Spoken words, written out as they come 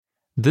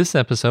This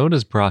episode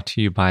is brought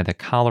to you by the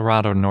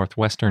Colorado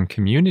Northwestern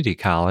Community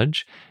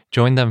College.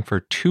 Join them for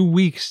 2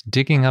 weeks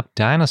digging up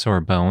dinosaur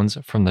bones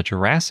from the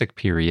Jurassic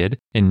period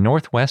in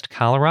Northwest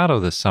Colorado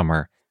this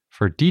summer.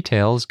 For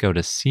details, go to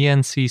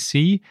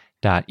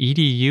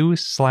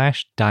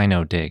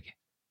cncc.edu/dinodig.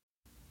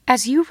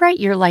 As you write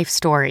your life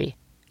story,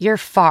 you're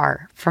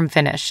far from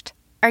finished.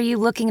 Are you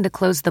looking to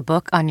close the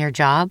book on your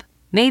job?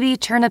 Maybe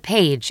turn a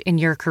page in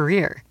your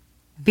career?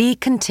 Be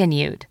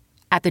continued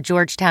at the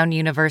Georgetown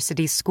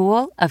University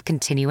School of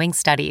Continuing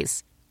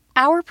Studies.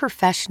 Our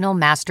professional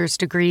master's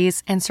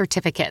degrees and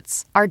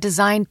certificates are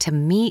designed to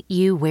meet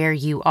you where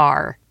you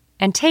are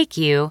and take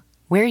you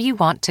where you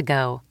want to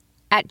go.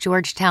 At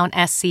Georgetown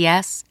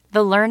SCS,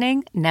 the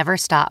learning never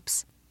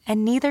stops,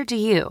 and neither do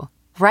you.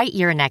 Write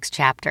your next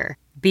chapter.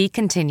 Be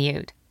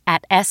continued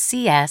at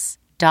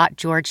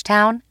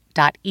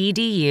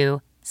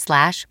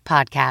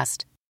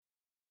scs.georgetown.edu/podcast.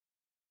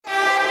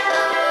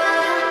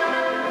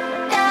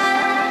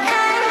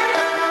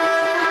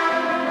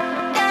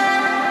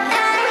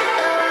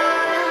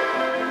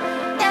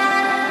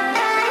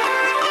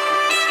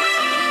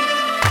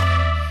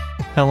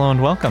 Hello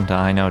and welcome to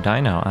I Know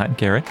Dino. I'm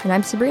Garrett. And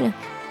I'm Sabrina.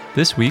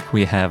 This week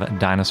we have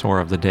Dinosaur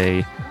of the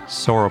Day,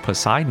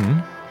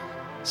 Sauroposeidon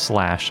 /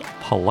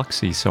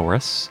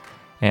 Paluxysaurus,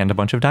 and a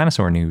bunch of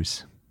dinosaur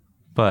news.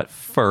 But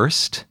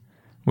first,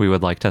 we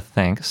would like to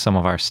thank some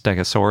of our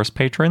Stegosaurus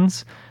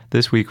patrons.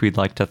 This week we'd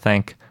like to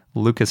thank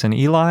Lucas and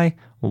Eli,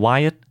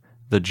 Wyatt,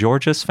 the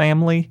Georges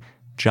family,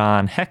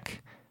 John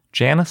Heck,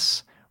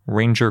 Janice,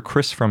 Ranger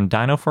Chris from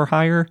Dino for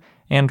Hire,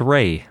 and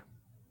Ray.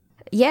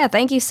 Yeah,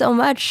 thank you so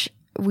much.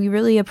 We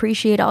really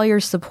appreciate all your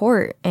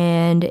support.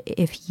 And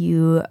if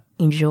you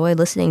enjoy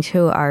listening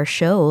to our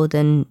show,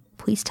 then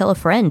please tell a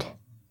friend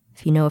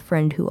if you know a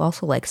friend who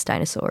also likes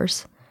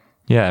dinosaurs.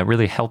 Yeah, it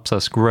really helps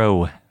us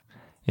grow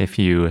if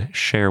you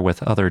share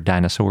with other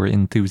dinosaur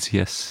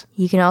enthusiasts.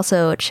 You can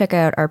also check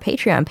out our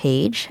Patreon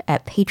page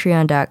at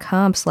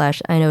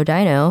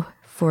patreon.com/iknowdino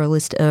for a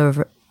list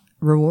of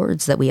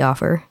rewards that we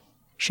offer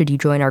should you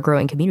join our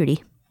growing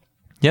community.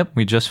 Yep,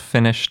 we just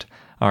finished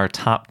our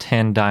top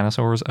 10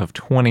 dinosaurs of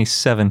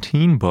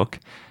 2017 book,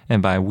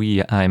 and by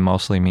we, I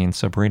mostly mean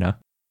Sabrina.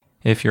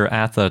 If you're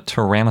at the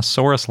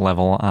Tyrannosaurus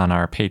level on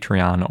our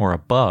Patreon or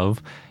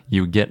above,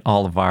 you get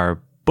all of our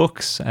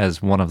books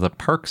as one of the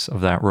perks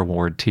of that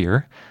reward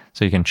tier,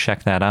 so you can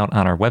check that out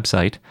on our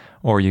website,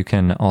 or you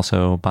can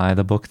also buy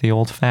the book the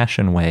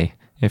old-fashioned way,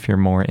 if you're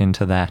more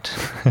into that.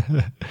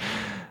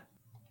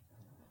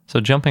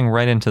 So jumping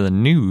right into the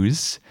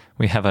news,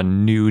 we have a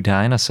new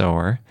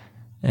dinosaur,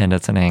 and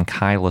it's an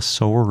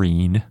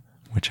ankylosaurine,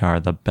 which are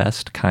the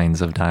best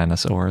kinds of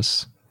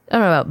dinosaurs. I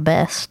don't know about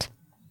best.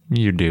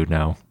 You do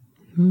know.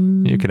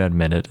 You can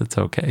admit it. It's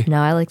okay. No,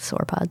 I like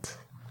sauropods.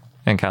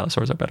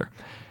 Ankylosaurs are better.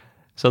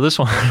 So this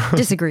one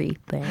Disagree,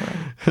 but anyway.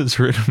 is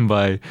written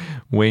by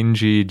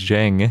Wenji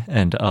Zheng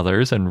and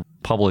others and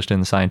published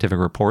in Scientific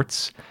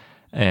Reports.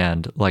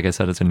 And like I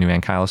said, it's a new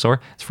ankylosaur.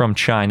 It's from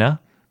China,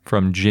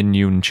 from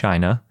Jinyun,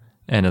 China,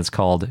 and it's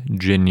called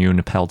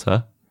Jinyun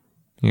pelta.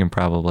 You can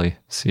probably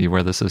see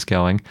where this is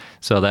going.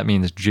 So that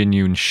means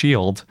Jinyun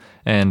shield.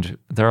 And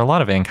there are a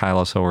lot of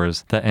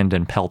ankylosaurs that end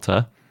in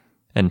pelta.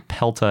 And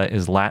pelta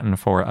is Latin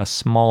for a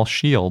small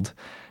shield.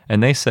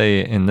 And they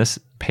say in this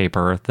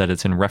paper that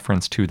it's in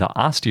reference to the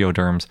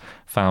osteoderms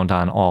found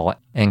on all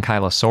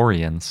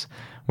ankylosaurians,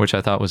 which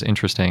I thought was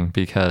interesting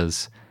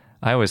because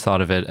I always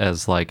thought of it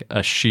as like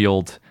a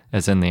shield,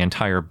 as in the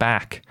entire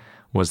back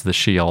was the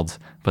shield,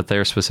 but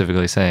they're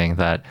specifically saying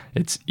that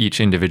it's each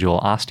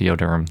individual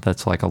osteoderm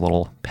that's like a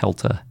little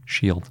pelta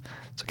shield.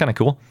 So kind of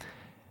cool.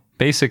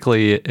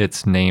 Basically,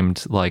 it's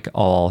named like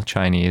all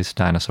Chinese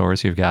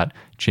dinosaurs. You've got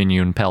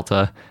Jinyun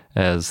pelta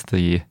as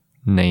the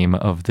name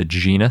of the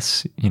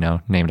genus,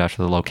 named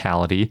after the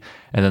locality.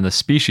 And then the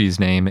species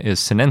name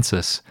is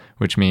sinensis,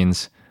 which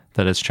means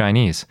that it's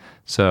Chinese.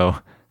 So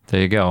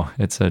there you go.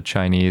 It's a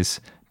Chinese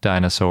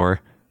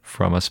dinosaur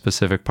from a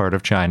specific part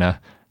of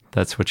China.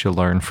 That's what you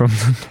learn from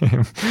the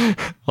name.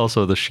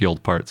 Also the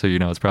shield part, so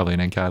it's probably an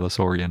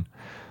ankylosaurian.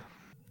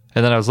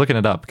 And then I was looking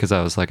it up because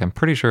I was like, I'm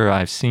pretty sure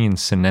I've seen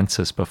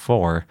sinensis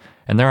before.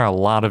 And there are a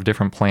lot of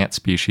different plant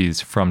species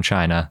from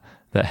China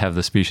that have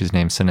the species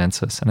name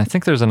sinensis. And I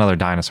think there's another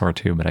dinosaur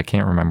too, but I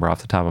can't remember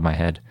off the top of my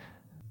head.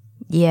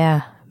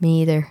 Yeah,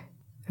 me either.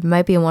 It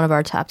might be in one of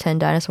our top 10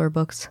 dinosaur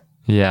books.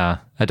 Yeah,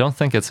 I don't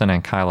think it's an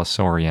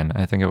ankylosaurian.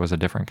 I think it was a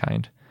different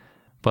kind.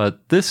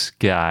 But this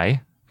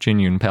guy,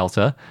 Jinyun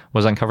pelta,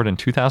 was uncovered in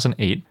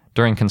 2008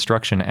 during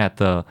construction at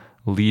the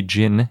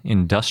Lijin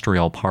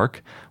Industrial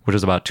Park, which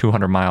is about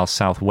 200 miles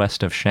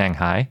southwest of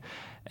Shanghai.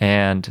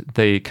 And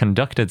they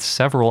conducted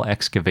several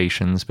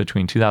excavations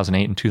between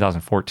 2008 and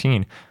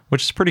 2014,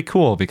 which is pretty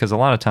cool because a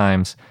lot of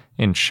times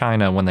in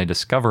China, when they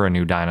discover a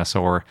new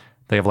dinosaur,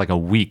 they have like a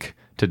week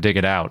to dig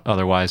it out.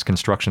 Otherwise,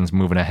 construction's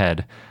moving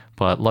ahead.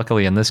 But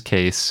luckily in this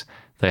case,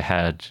 they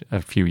had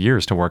a few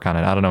years to work on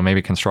it. I don't know,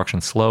 maybe construction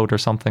slowed or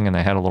something and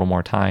they had a little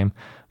more time,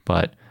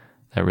 but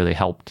that really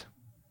helped.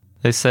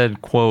 They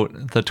said,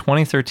 quote, "The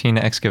 2013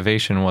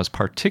 excavation was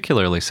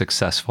particularly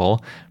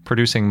successful,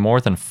 producing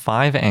more than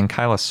 5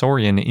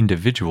 ankylosaurian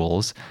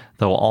individuals,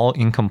 though all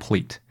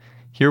incomplete.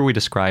 Here we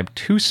describe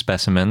 2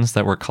 specimens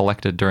that were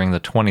collected during the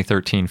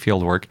 2013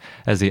 fieldwork,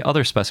 as the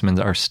other specimens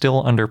are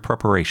still under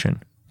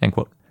preparation." End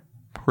quote.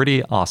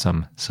 Pretty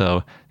awesome.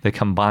 So they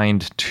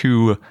combined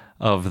 2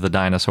 of the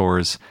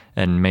dinosaurs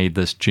and made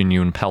this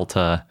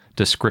Jinyunpelta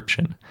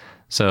description.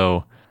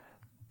 So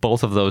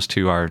both of those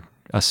 2 are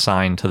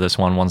assigned to this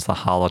one. One's the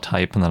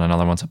holotype, and then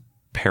another one's a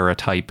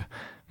paratype,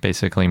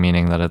 basically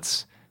meaning that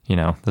it's,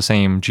 the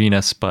same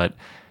genus, but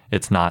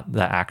it's not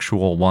the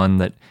actual one.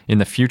 That in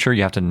the future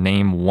you have to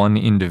name one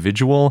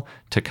individual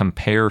to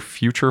compare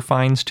future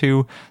finds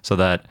to, so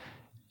that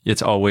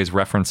it's always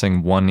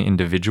referencing one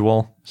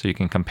individual, so you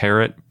can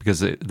compare it, because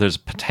there's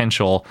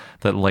potential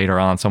that later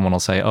on someone will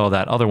say, oh,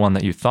 that other one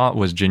that you thought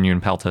was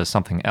Jinyunpelta is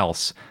something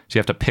else. So you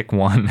have to pick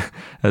one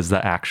as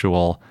the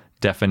actual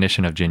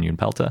definition of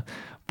Jinyunpelta.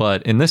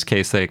 But in this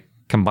case, they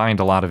combined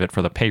a lot of it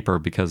for the paper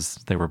because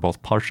they were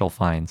both partial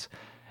finds.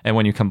 And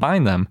when you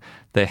combine them,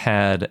 they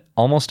had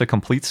almost a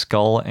complete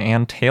skull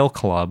and tail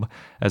club,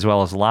 as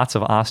well as lots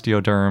of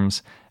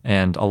osteoderms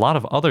and a lot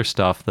of other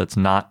stuff that's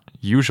not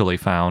usually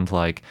found,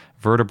 like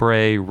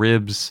vertebrae,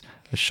 ribs,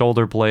 a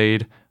shoulder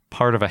blade,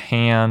 part of a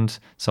hand,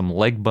 some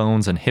leg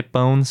bones and hip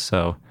bones.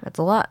 So that's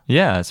a lot.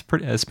 Yeah, it's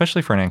pretty,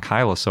 especially for an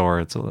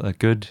ankylosaur, it's a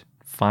good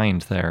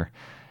find there.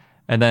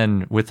 And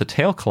then with the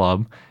tail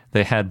club,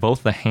 they had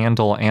both the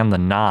handle and the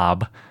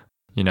knob.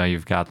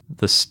 You've got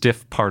the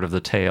stiff part of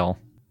the tail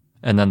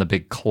and then the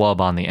big club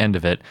on the end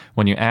of it.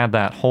 When you add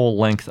that whole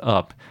length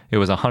up, it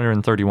was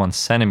 131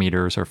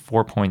 centimeters or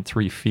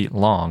 4.3 feet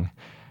long.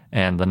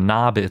 And the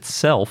knob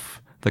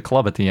itself, the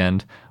club at the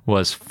end,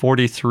 was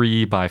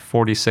 43 by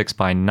 46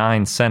 by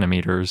 9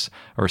 centimeters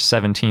or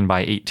 17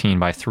 by 18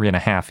 by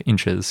 3.5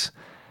 inches,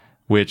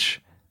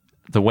 which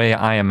the way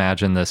I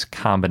imagine this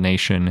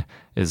combination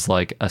is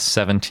like a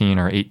 17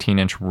 or 18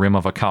 inch rim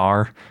of a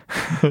car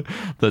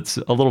that's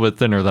a little bit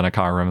thinner than a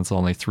car rim. It's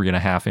only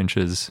 3.5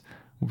 inches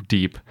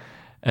deep,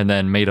 and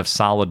then made of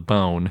solid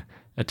bone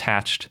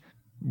attached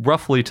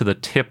roughly to the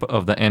tip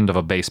of the end of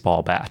a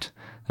baseball bat.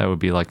 That would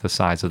be like the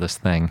size of this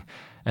thing.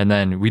 And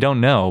then we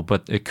don't know,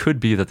 but it could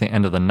be that the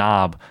end of the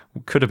knob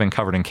could have been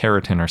covered in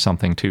keratin or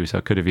something too, so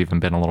it could have even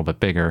been a little bit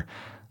bigger.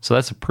 So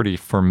that's a pretty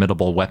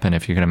formidable weapon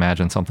if you can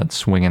imagine something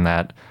swinging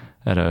that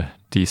at a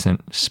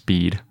decent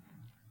speed.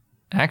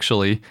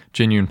 Actually,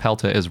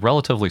 Jinyunpelta is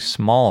relatively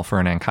small for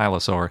an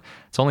ankylosaur.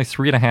 It's only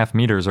 3.5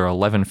 meters or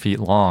 11 feet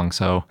long,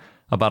 so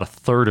about a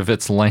third of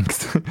its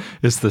length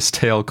is this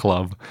tail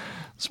club.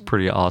 It's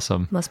pretty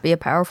awesome. Must be a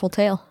powerful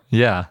tail.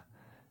 Yeah.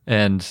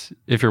 And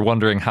if you're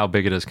wondering how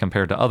big it is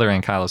compared to other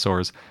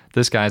ankylosaurs,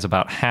 this guy's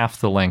about half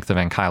the length of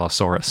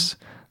Ankylosaurus.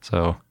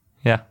 So,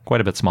 yeah,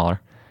 quite a bit smaller.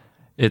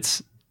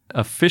 It's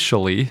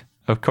officially,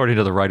 according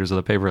to the writers of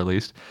the paper at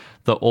least,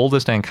 the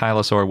oldest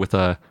ankylosaur with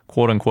a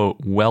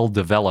quote-unquote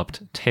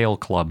well-developed tail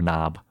club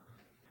knob,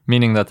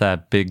 meaning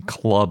that big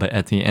club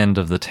at the end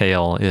of the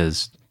tail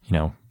is,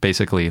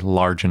 basically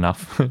large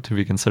enough to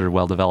be considered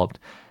well-developed.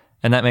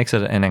 And that makes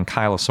it an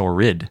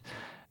ankylosaurid.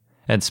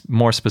 And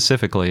more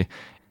specifically,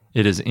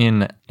 it is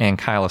in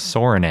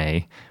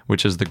Ankylosaurinae,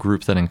 which is the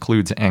group that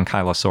includes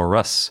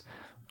Ankylosaurus,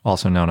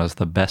 also known as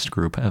the best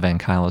group of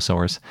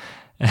ankylosaurs.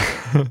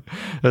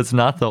 It's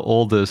not the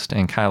oldest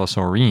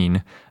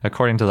ankylosaurine.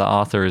 According to the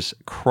authors,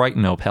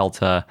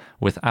 Crichtonopelta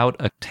without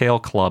a tail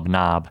club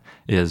knob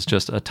is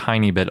just a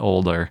tiny bit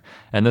older.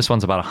 And this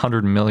one's about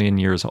 100 million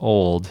years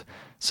old.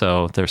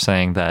 So they're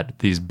saying that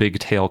these big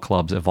tail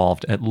clubs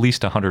evolved at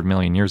least 100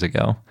 million years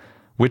ago,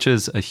 which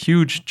is a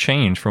huge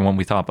change from what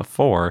we thought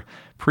before.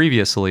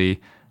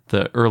 Previously,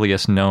 the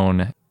earliest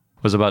known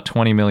was about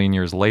 20 million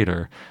years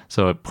later,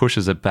 so it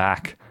pushes it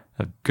back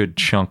a good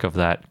chunk of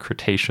that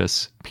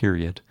Cretaceous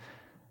period.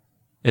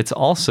 It's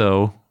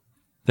also,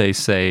 they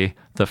say,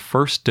 the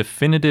first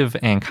definitive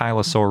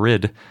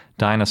ankylosaurid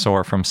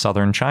dinosaur from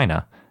southern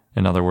China.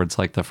 In other words,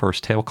 like the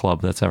first tail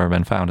club that's ever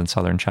been found in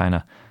southern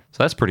China.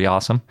 So that's pretty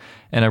awesome.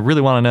 And I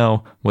really want to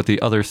know what the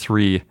other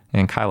 3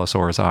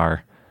 ankylosaurs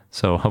are.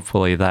 So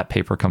hopefully that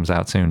paper comes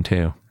out soon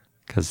too,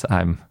 because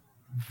I'm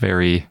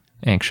very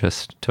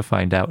anxious to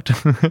find out.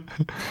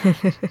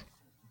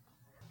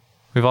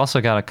 We've also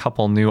got a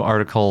couple new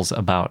articles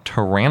about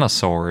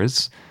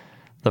tyrannosaurs.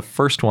 The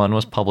first one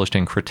was published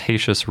in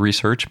Cretaceous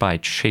Research by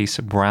Chase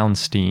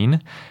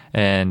Brownstein,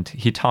 and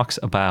he talks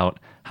about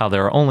how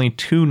there are only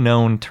 2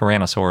 known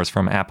tyrannosaurs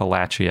from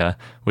Appalachia,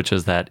 which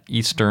is that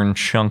eastern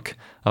chunk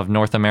of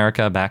North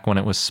America back when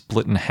it was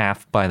split in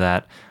half by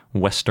that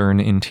western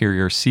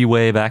interior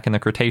seaway back in the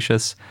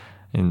Cretaceous,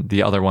 and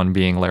the other one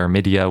being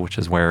Laramidia, which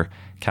is where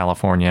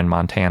California and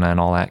Montana and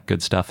all that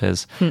good stuff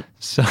is.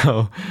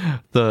 So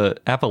the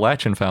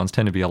Appalachian founds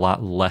tend to be a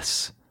lot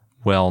less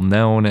well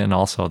known, and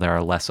also there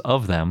are less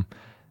of them.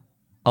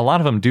 A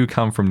lot of them do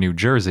come from New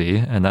Jersey,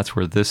 and that's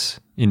where this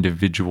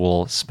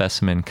individual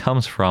specimen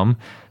comes from,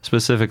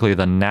 specifically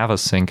the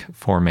Navesink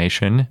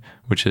Formation,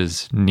 which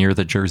is near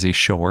the Jersey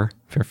Shore,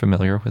 if you're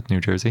familiar with New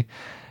Jersey.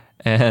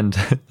 And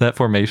that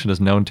formation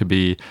is known to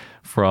be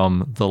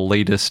from the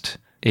latest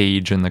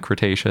age in the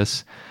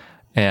Cretaceous.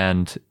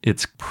 And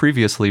it's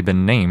previously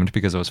been named,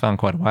 because it was found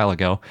quite a while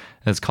ago,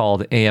 it's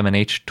called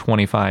AMNH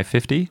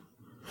 2550,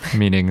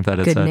 meaning that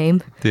it's Good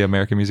name. the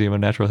American Museum of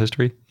Natural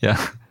History.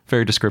 Yeah,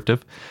 very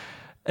descriptive.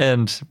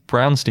 And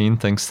Brownstein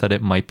thinks that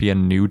it might be a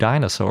new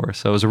dinosaur.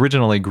 So it was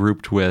originally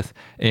grouped with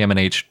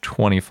AMNH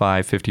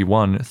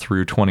 2551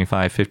 through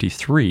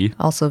 2553.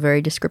 Also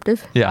very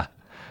descriptive. Yeah.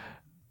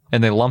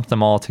 And they lumped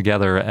them all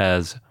together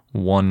as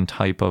one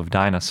type of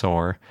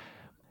dinosaur.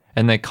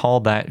 And they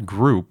called that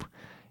group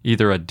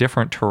either a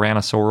different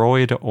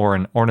Tyrannosauroid or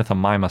an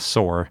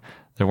Ornithomimosaur.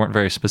 They weren't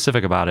very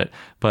specific about it,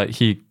 but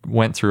he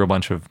went through a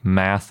bunch of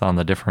math on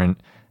the different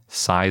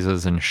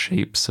sizes and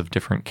shapes of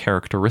different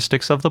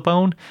characteristics of the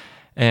bone,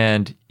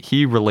 and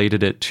he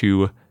related it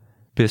to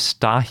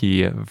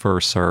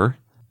Bistachiversur,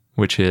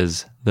 which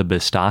is the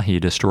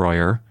Bistachi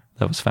destroyer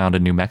that was found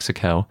in New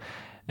Mexico,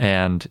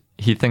 and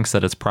he thinks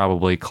that it's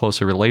probably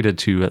closely related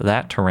to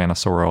that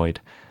Tyrannosauroid.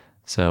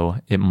 So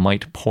it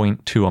might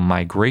point to a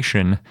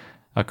migration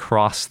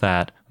across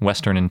that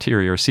western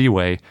interior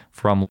seaway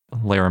from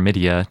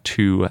Laramidia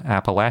to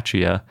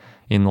Appalachia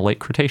in the late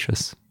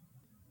Cretaceous.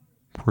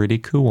 Pretty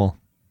cool.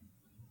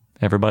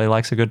 Everybody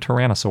likes a good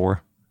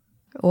tyrannosaur.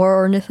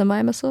 Or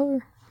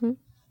Ornithomimosaur.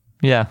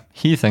 Yeah,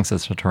 he thinks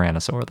it's a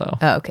tyrannosaur, though.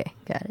 Oh, okay.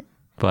 Got it.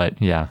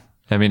 But yeah,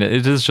 I mean,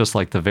 it is just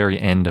like the very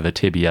end of a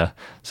tibia,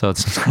 so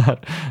it's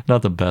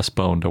not the best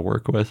bone to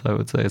work with, I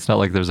would say. It's not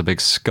like there's a big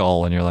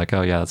skull and you're like,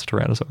 oh yeah, that's a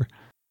tyrannosaur.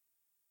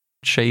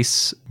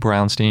 Chase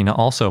Brownstein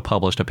also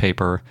published a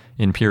paper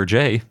in Peer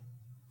J,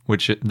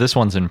 which this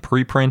one's in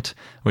preprint,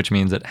 which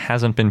means it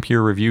hasn't been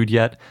peer reviewed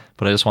yet,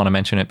 but I just want to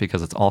mention it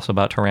because it's also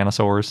about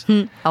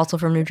tyrannosaurs. Also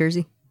from New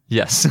Jersey.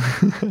 Yes.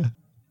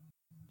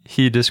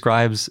 He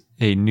describes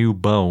a new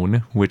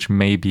bone, which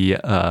may be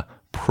a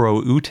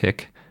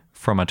proeutic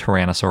from a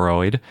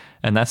tyrannosauroid,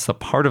 and that's the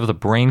part of the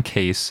brain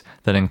case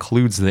that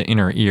includes the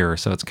inner ear.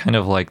 So it's kind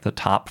of like the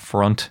top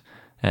front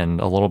and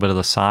a little bit of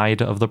the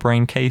side of the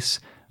brain case,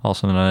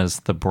 also known as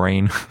the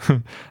brain,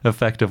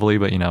 effectively.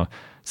 But,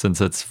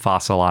 since it's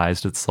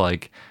fossilized, it's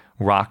like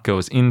rock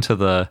goes into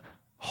the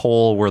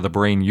hole where the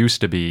brain used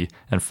to be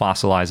and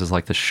fossilizes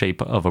like the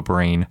shape of a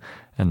brain,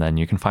 and then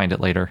you can find it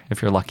later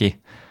if you're lucky.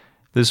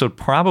 This would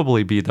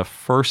probably be the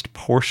first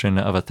portion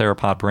of a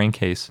theropod brain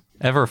case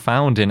ever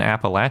found in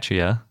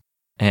Appalachia,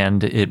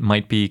 and it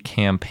might be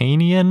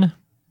Campanian.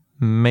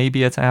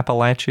 Maybe it's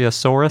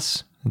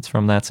Appalachiosaurus. It's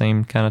from that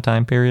same kind of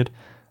time period.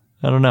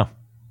 I don't know.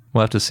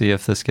 We'll have to see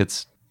if this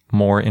gets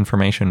more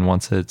information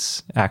once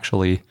it's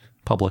actually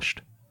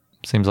published.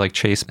 Seems like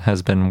Chase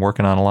has been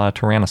working on a lot of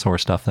Tyrannosaur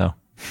stuff, though.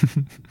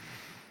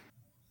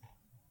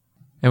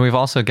 And we've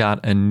also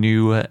got a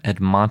new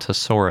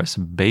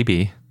Edmontosaurus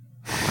baby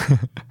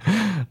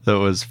that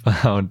was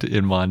found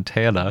in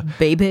Montana.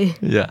 Baby?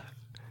 Yeah.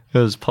 It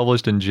was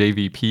published in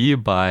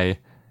JVP by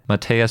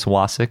Matthias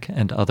Wasik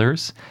and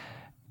others.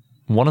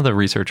 One of the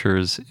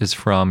researchers is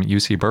from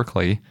UC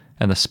Berkeley,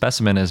 and the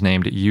specimen is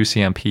named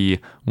UCMP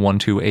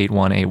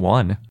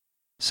 128181.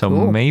 So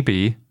Cool.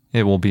 Maybe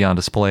it will be on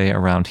display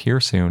around here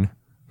soon.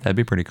 That'd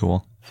be pretty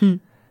cool.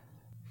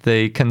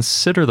 They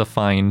consider the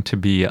find to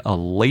be a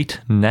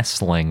late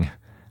nestling.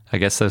 I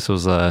guess this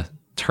was a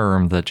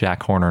term that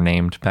Jack Horner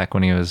named back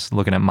when he was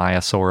looking at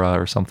Maiasaura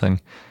or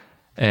something.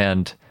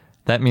 And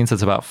that means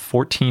it's about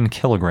 14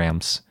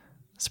 kilograms.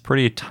 It's a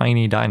pretty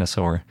tiny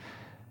dinosaur.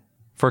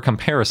 For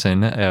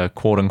comparison, a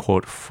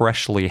quote-unquote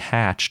freshly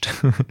hatched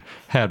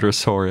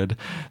hadrosaurid,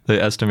 they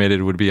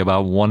estimated would be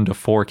about 1 to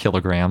 4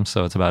 kilograms,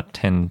 so it's about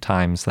 10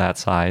 times that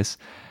size.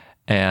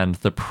 And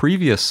the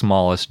previous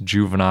smallest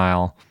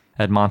juvenile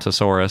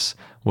Edmontosaurus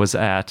was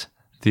at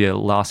the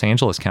Los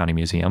Angeles County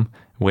Museum,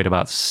 weighed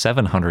about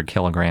 700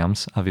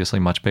 kilograms, obviously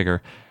much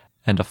bigger,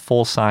 and a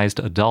full-sized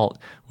adult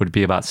would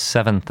be about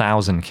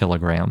 7,000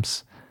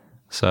 kilograms.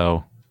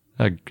 So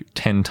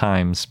 10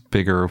 times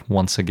bigger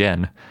once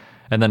again.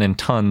 And then in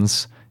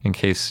tons, in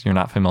case you're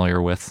not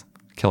familiar with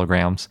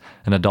kilograms,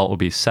 an adult would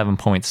be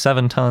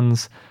 7.7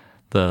 tons.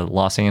 The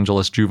Los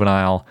Angeles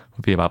juvenile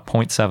would be about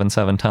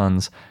 0.77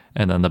 tons.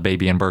 And then the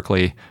baby in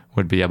Berkeley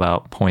would be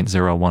about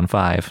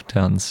 0.015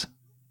 tons.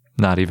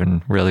 Not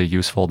even really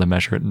useful to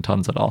measure it in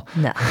tons at all.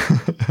 No.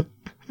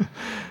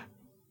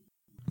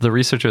 The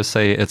researchers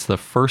say it's the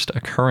first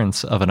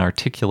occurrence of an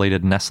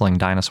articulated nestling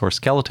dinosaur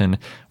skeleton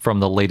from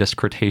the latest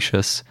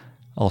Cretaceous,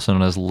 also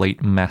known as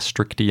late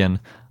Maastrichtian,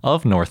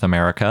 of North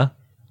America.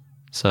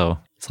 So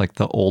it's like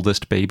the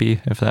oldest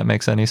baby, if that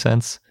makes any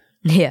sense.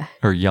 Yeah.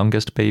 Or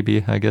youngest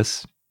baby, I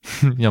guess.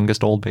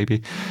 Youngest old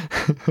baby.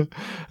 It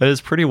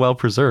is pretty well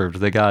preserved.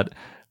 They got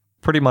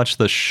pretty much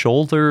the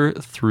shoulder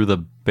through the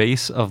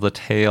base of the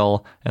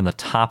tail and the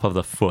top of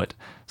the foot.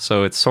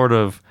 So it's sort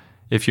of,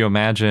 if you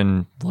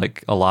imagine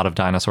like a lot of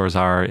dinosaurs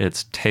are,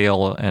 its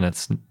tail and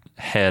its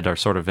head are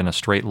sort of in a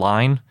straight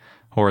line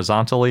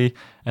horizontally,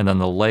 and then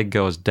the leg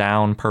goes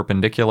down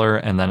perpendicular,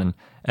 and then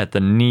at the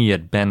knee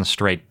it bends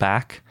straight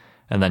back,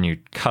 and then you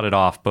cut it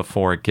off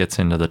before it gets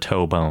into the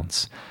toe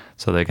bones.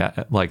 So they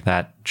got like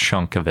that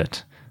chunk of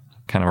it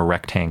kind of a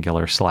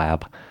rectangular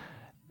slab.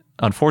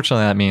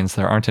 Unfortunately, that means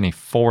there aren't any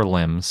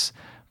forelimbs,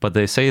 but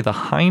they say the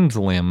hind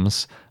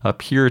limbs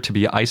appear to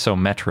be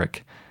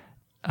isometric.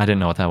 I didn't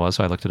know what that was,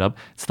 so I looked it up.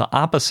 It's the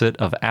opposite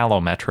of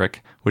allometric,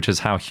 which is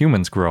how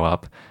humans grow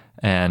up.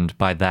 And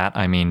by that,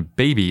 I mean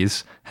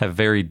babies have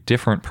very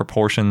different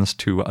proportions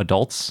to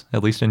adults,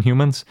 at least in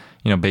humans.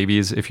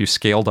 Babies, if you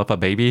scaled up a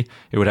baby,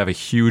 it would have a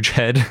huge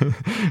head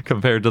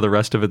compared to the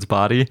rest of its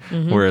body.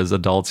 Whereas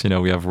adults,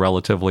 we have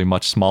relatively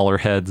much smaller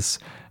heads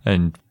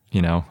and,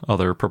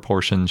 other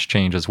proportions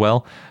change as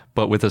well.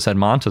 But with this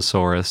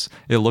Edmontosaurus,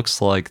 it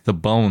looks like the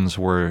bones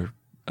were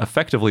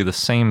effectively the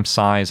same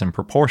size and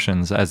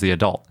proportions as the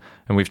adult.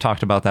 And we've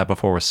talked about that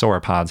before with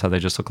sauropods, how they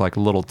just look like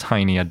little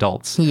tiny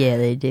adults. Yeah,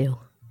 they do.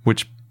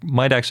 Which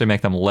might actually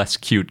make them less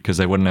cute because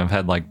they wouldn't have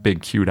had like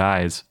big cute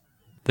eyes.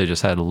 They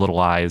just had little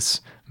eyes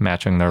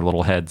matching their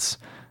little heads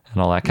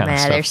and all that kind of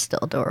stuff. They're still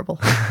adorable.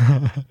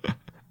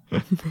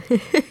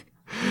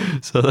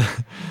 So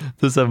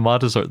this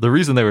Edmontosaurus, the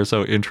reason they were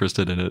so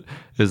interested in it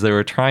is they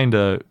were trying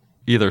to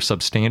either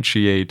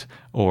substantiate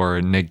or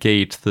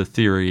negate the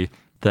theory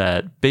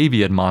that baby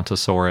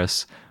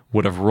Edmontosaurus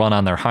would have run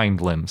on their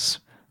hind limbs,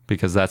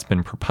 because that's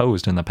been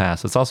proposed in the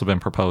past. It's also been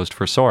proposed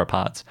for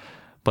sauropods.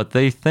 But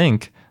they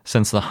think,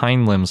 since the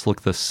hind limbs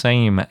look the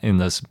same in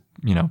this,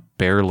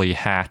 barely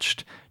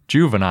hatched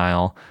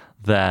juvenile,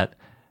 that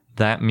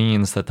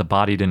means that the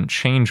body didn't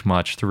change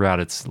much throughout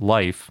its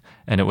life,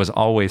 and it was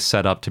always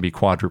set up to be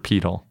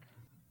quadrupedal.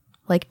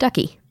 Like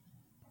Ducky.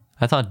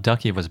 I thought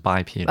Ducky was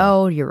bipedal.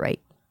 Oh, you're right.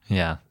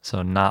 Yeah,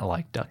 so not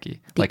like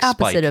Ducky. The like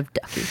opposite Spike. of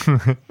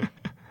Ducky.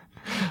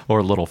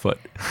 Or Littlefoot.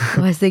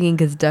 I was thinking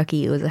because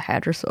Ducky was a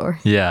hadrosaur.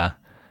 Yeah,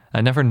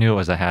 I never knew it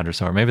was a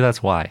hadrosaur. Maybe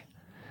that's why.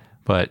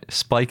 But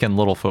Spike and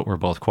Littlefoot were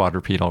both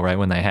quadrupedal, right,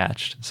 when they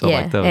hatched. So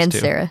yeah, like those and two.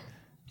 Sarah.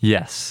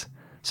 Yes.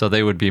 So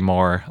they would be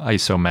more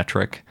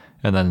isometric,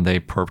 and then they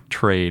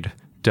portrayed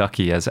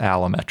Ducky as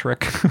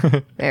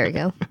allometric. There we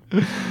go.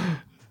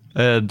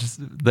 And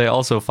they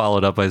also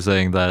followed up by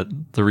saying that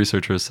the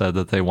researchers said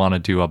that they want to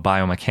do a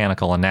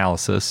biomechanical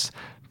analysis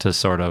to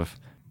sort of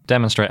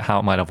demonstrate how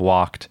it might have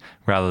walked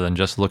rather than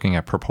just looking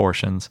at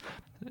proportions.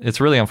 It's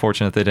really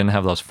unfortunate they didn't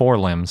have those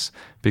forelimbs,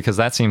 because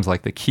that seems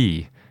like the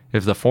key.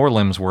 If the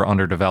forelimbs were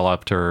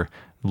underdeveloped or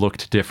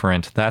looked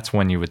different, that's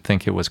when you would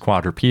think it was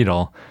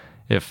quadrupedal.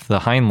 If the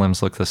hind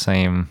limbs look the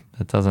same,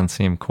 it doesn't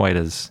seem quite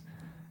as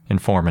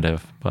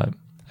informative. But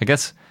I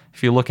guess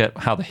if you look at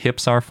how the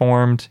hips are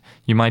formed,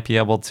 you might be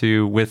able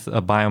to, with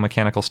a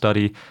biomechanical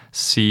study,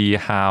 see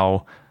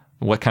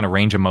what kind of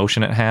range of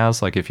motion it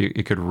has. Like if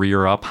it could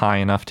rear up high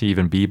enough to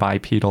even be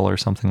bipedal or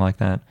something like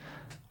that.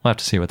 We'll have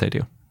to see what they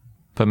do.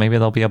 But maybe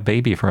there'll be a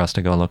baby for us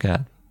to go look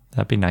at.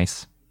 That'd be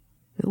nice.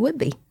 It would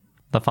be.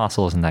 The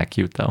fossil isn't that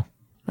cute, though.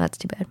 That's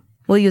too bad.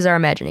 We'll use our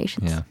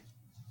imaginations. Yeah.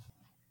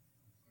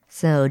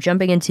 So,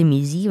 jumping into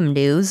museum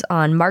news,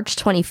 on March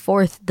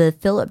 24th, the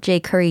Philip J.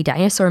 Currie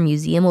Dinosaur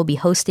Museum will be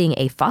hosting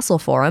a fossil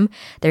forum.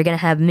 They're going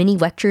to have mini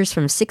lectures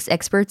from 6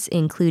 experts,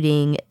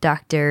 including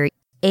Dr.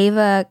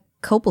 Eva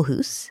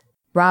Kopelhuis,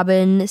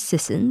 Robin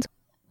Sissons,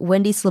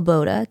 Wendy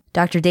Sloboda,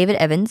 Dr. David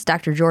Evans,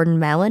 Dr. Jordan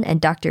Mallon, and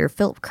Dr.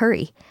 Philip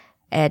Currie.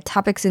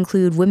 Topics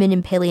include women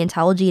in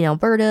paleontology in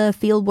Alberta,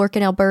 fieldwork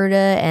in Alberta,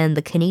 and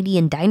the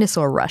Canadian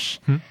dinosaur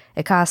rush.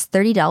 It costs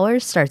 $30,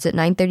 starts at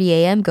 9:30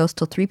 a.m., goes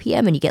till 3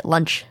 p.m., and you get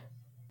lunch.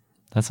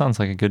 That sounds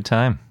like a good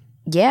time.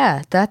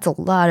 Yeah, that's a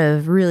lot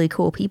of really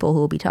cool people who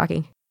will be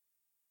talking.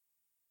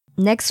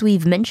 Next,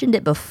 we've mentioned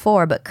it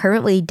before, but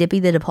currently Dippy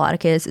the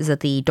Diplodocus is at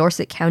the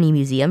Dorset County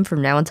Museum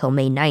from now until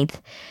May 9th.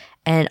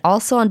 And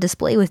also on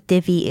display with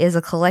Dippy is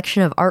a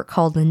collection of art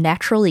called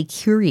Naturally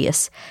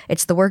Curious.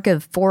 It's the work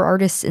of 4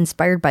 artists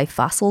inspired by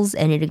fossils,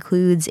 and it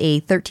includes a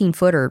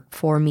 13-foot or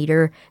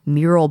 4-meter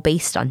mural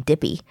based on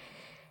Dippy.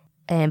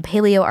 And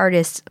paleo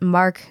artist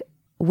Mark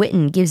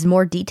Witten gives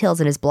more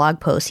details in his blog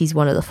post. He's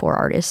one of the 4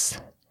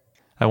 artists.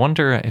 I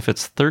wonder if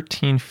it's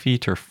 13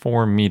 feet or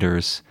 4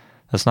 meters.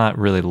 That's not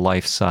really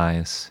life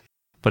size.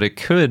 But it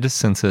could,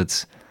 since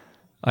it's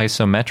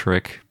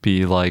isometric,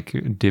 be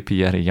like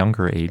Dippy at a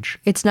younger age.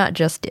 It's not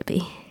just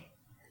Dippy.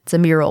 It's a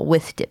mural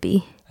with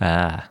Dippy.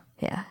 Ah.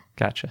 Yeah.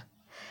 Gotcha.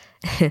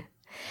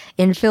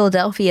 In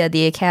Philadelphia,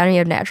 the Academy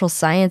of Natural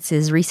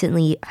Sciences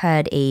recently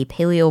had a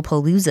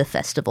Paleopalooza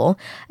festival,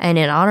 and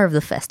in honor of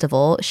the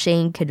festival,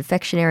 Shane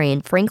Confectionery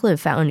and Franklin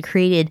Fountain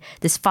created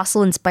this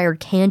fossil-inspired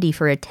candy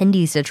for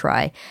attendees to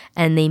try,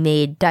 and they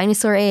made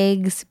dinosaur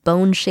eggs,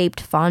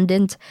 bone-shaped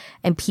fondant,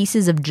 and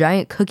pieces of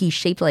giant cookies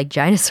shaped like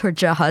dinosaur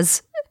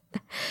jaws.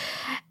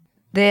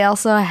 They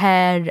also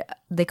had,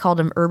 they called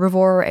them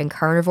herbivore and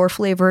carnivore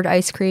flavored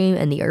ice cream,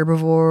 and the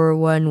herbivore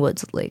one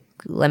was like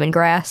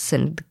lemongrass,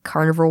 and the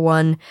carnivore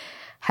one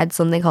had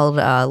something called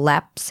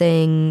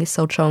lapsang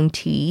souchong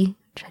tea,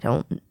 which I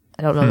don't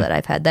know that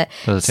I've had that.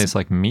 Does it taste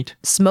like meat?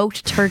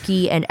 Smoked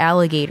turkey and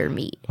alligator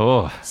meat.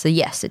 Oh. So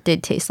yes, it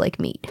did taste like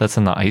meat. That's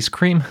in the ice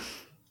cream?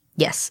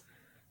 Yes.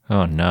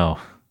 Oh no.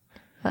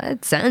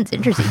 It sounds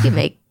interesting. You can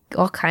make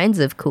all kinds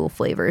of cool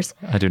flavors.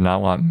 I do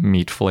not want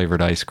meat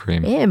flavored ice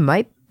cream. It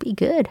might be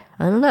good.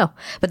 I don't know.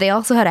 But they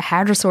also had a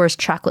Hadrosaurus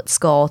chocolate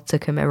skull to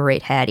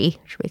commemorate Hattie,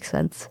 which makes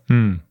sense.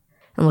 And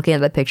looking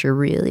at that picture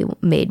really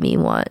made me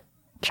want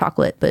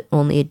chocolate, but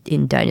only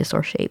in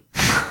dinosaur shape.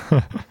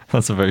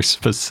 That's a very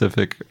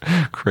specific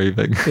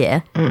craving.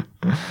 Yeah.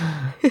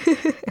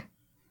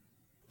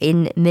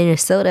 In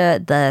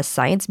Minnesota, the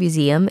Science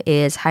Museum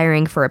is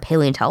hiring for a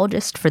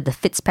paleontologist for the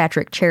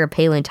Fitzpatrick Chair of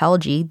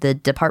Paleontology, the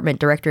department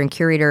director and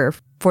curator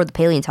for the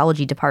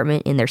paleontology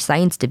department in their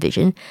science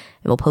division. And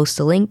we'll post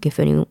a link if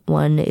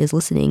anyone is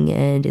listening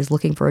and is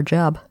looking for a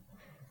job.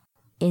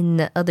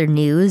 In other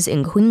news,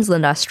 in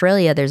Queensland,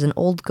 Australia, there's an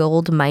old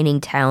gold mining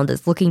town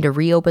that's looking to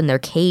reopen their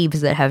caves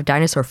that have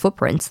dinosaur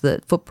footprints.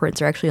 The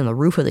footprints are actually on the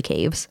roof of the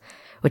caves,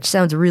 which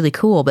sounds really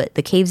cool, but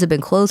the caves have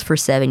been closed for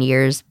 7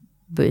 years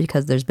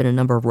because there's been a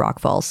number of rock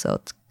falls, so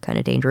it's kind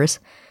of dangerous.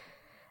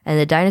 And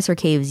the dinosaur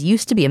caves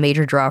used to be a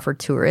major draw for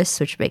tourists,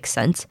 which makes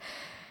sense.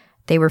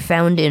 They were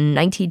found in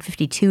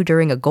 1952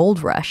 during a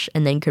gold rush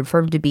and then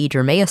confirmed to be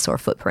dromaeosaur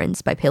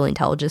footprints by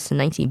paleontologists in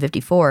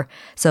 1954.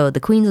 So the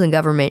Queensland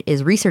government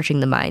is researching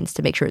the mines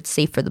to make sure it's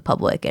safe for the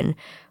public. And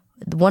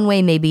one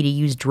way may be to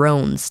use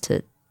drones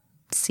to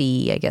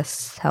see, I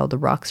guess, how the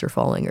rocks are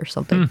falling or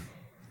something.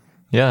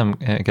 Yeah,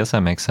 I guess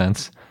that makes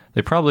sense.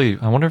 I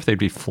wonder if they'd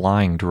be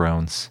flying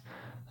drones.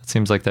 It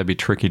seems like that'd be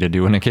tricky to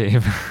do in a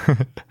cave.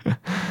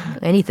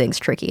 Anything's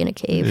tricky in a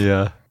cave.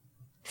 Yeah.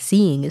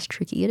 Seeing is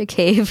tricky in a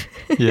cave.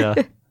 Yeah.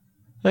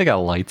 They got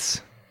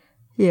lights.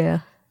 Yeah.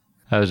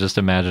 I was just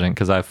imagining,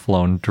 because I've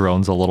flown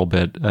drones a little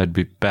bit, I'd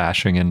be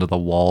bashing into the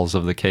walls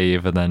of the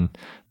cave, and then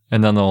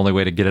the only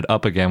way to get it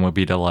up again would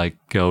be to like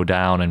go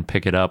down and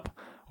pick it up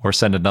or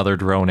send another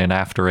drone in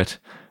after it.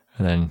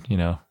 And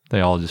then,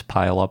 they all just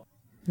pile up.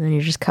 And then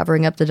you're just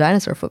covering up the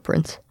dinosaur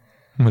footprints.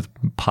 With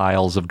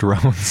piles of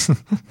drones.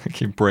 They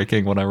keep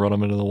breaking when I run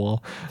them into the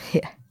wall.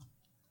 Yeah.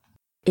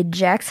 In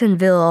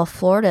Jacksonville,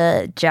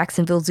 Florida,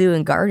 Jacksonville Zoo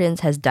and Gardens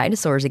has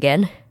dinosaurs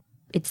again.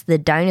 It's the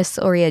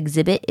Dinosauria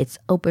exhibit. It's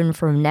open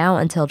from now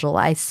until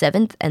July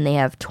 7th, and they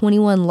have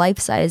 21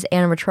 life-size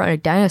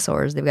animatronic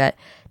dinosaurs. They've got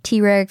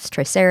T-Rex,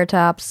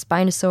 Triceratops,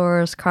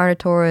 Spinosaurus,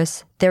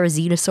 Carnotaurus,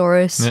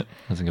 Therizinosaurus. Yeah,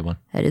 that's a good one.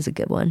 That is a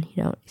good one.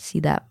 You don't see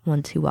that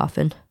one too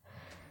often.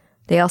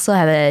 They also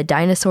have a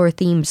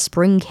dinosaur-themed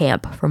spring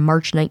camp from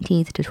March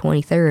 19th to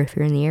 23rd if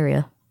you're in the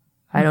area.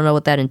 I don't know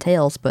what that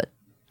entails, but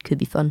it could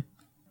be fun.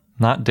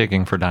 Not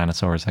digging for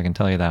dinosaurs, I can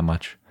tell you that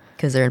much.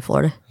 Because they're in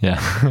Florida?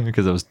 Yeah,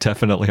 because it was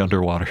definitely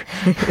underwater.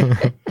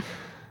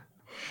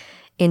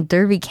 In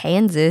Derby,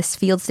 Kansas,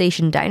 Field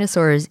Station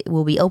Dinosaurs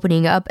will be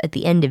opening up at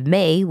the end of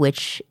May,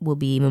 which will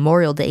be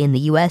Memorial Day in the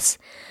U.S.,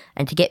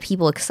 and to get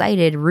people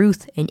excited,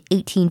 Ruth, an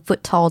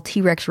 18-foot-tall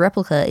T-Rex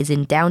replica, is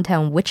in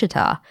downtown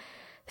Wichita.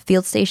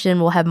 Field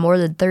Station will have more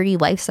than 30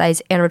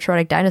 life-size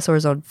animatronic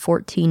dinosaurs on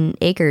 14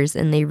 acres,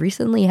 and they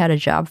recently had a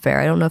job fair.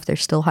 I don't know if they're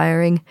still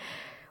hiring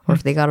or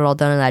if they got it all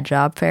done in that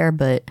job fair,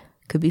 but it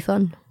could be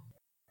fun.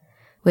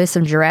 We have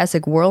some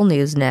Jurassic World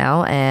news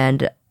now,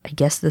 and I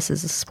guess this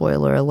is a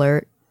spoiler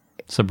alert.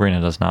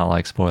 Sabrina does not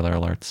like spoiler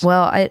alerts.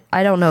 Well,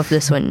 I don't know if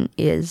this one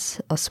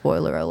is a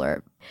spoiler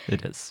alert.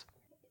 It is.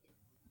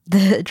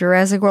 The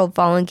Jurassic World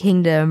Fallen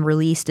Kingdom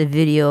released a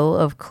video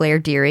of Claire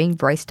Dearing,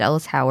 Bryce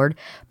Dallas Howard,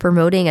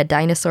 promoting a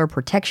dinosaur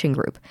protection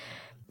group.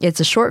 It's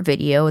a short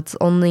video. It's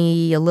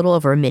only a little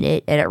over a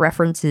minute, and it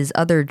references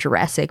other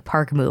Jurassic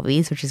Park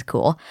movies, which is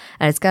cool.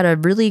 And it's got a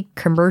really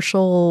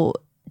commercial,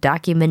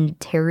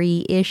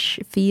 documentary-ish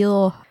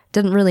feel.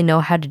 Didn't really know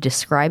how to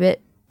describe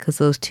it, because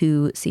those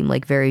two seem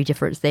like very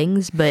different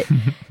things. But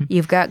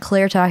you've got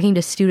Claire talking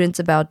to students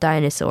about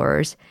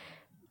dinosaurs,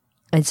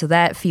 and so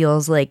that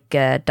feels like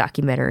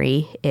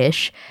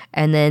documentary-ish.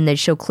 And then they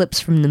show clips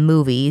from the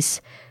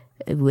movies,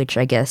 which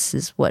I guess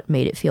is what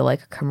made it feel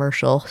like a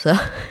commercial. So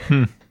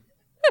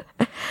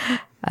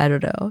I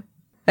don't know.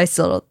 I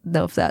still don't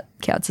know if that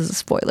counts as a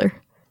spoiler.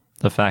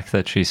 The fact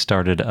that she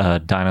started a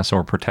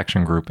dinosaur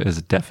protection group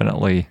is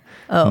definitely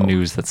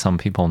news that some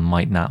people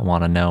might not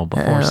want to know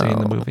before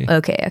seeing the movie.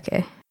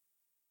 Okay.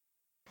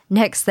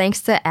 Next,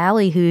 thanks to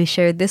Allie, who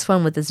shared this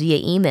one with us via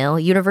email,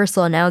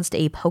 Universal announced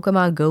a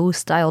Pokemon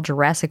Go-style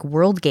Jurassic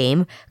World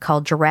game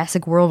called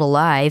Jurassic World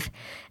Alive.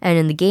 And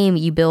in the game,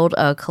 you build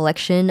a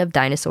collection of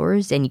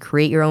dinosaurs, and you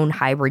create your own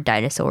hybrid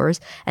dinosaurs,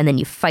 and then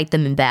you fight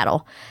them in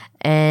battle.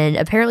 And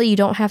apparently you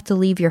don't have to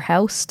leave your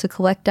house to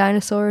collect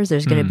dinosaurs.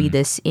 There's going to be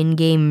this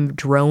in-game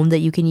drone that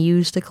you can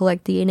use to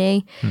collect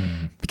DNA,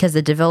 because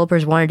the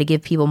developers wanted to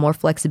give people more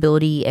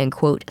flexibility and,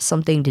 quote,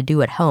 something to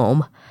do at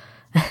home.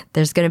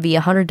 There's going to be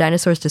 100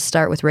 dinosaurs to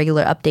start with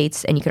regular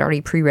updates, and you can already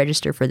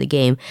pre-register for the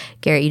game.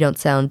 Garrett, you don't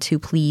sound too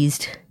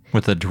pleased.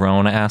 With the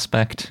drone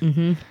aspect?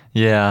 Mm-hmm.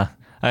 Yeah.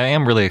 I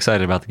am really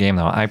excited about the game,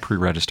 though. I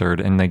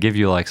pre-registered, and they give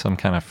you like some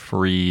kind of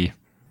free...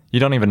 You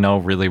don't even know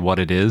really what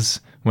it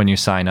is when you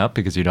sign up,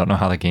 because you don't know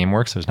how the game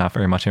works. There's not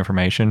very much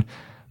information.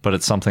 But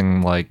it's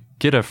something like,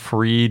 get a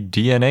free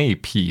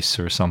DNA piece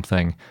or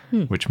something,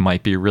 which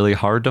might be really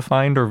hard to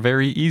find or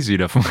very easy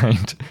to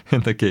find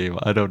in the game.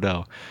 I don't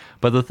know.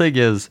 But the thing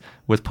is,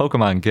 with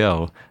Pokemon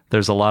Go,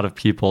 there's a lot of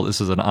people,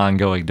 this is an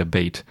ongoing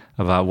debate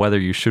about whether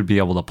you should be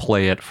able to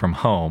play it from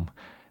home.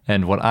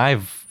 And what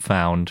I've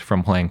found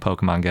from playing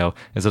Pokemon Go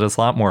is that it's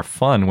a lot more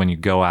fun when you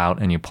go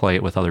out and you play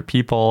it with other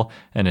people,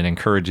 and it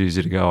encourages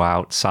you to go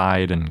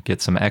outside and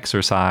get some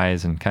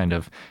exercise and kind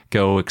of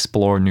go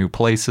explore new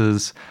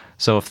places.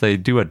 So if they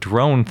do a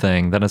drone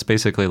thing, then it's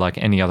basically like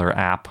any other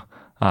app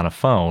on a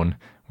phone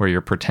where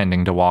you're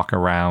pretending to walk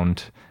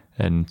around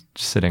and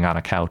sitting on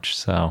a couch.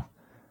 So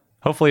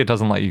hopefully it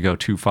doesn't let you go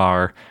too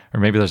far, or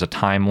maybe there's a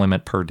time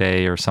limit per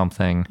day or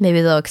something.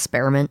 Maybe they'll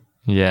experiment.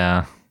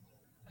 Yeah.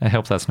 I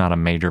hope that's not a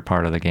major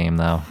part of the game,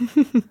 though.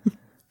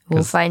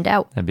 We'll find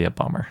out. That'd be a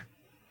bummer.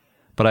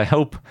 But I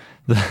hope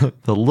the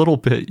little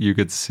bit you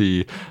could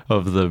see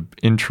of the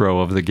intro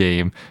of the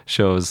game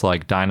shows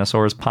like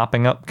dinosaurs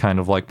popping up, kind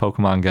of like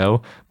Pokemon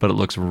Go, but it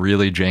looks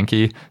really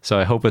janky. So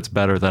I hope it's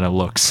better than it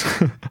looks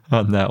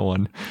on that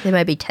one. They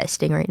might be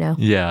testing right now.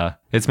 Yeah.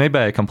 It's made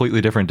by a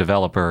completely different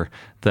developer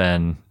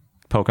than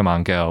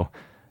Pokemon Go.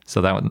 So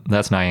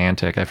that's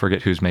Niantic. I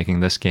forget who's making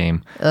this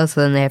game. Oh,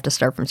 so then they have to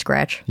start from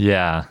scratch.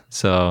 Yeah,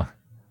 so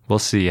we'll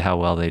see how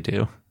well they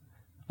do.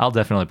 I'll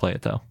definitely play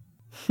it, though.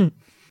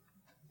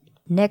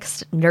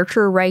 Next,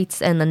 Nurture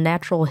Rights and the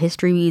Natural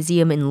History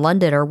Museum in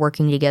London are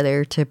working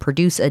together to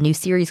produce a new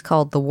series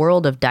called The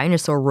World of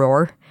Dinosaur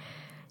Roar,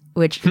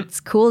 which it's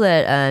cool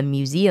that a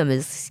museum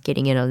is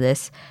getting in on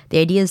this. The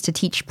idea is to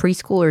teach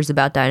preschoolers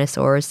about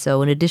dinosaurs,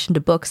 so in addition to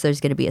books, there's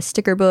going to be a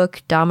sticker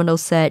book, domino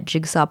set,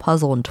 jigsaw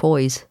puzzle, and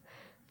toys.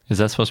 Is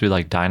that supposed to be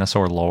like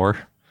dinosaur lore,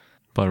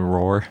 but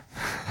roar?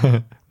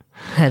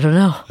 I don't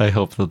know. I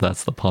hope that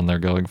that's the pun they're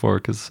going for,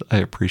 because I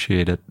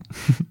appreciate it.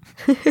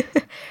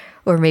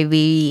 Or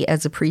maybe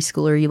as a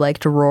preschooler, you like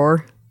to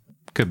roar.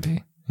 Could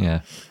be,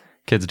 yeah.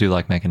 Kids do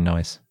like making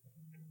noise.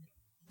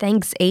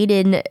 Thanks,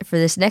 Aiden, for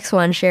this next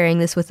one, sharing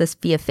this with us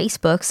via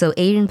Facebook. So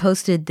Aiden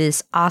posted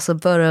this awesome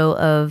photo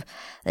of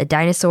a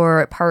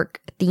dinosaur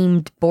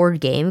park-themed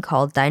board game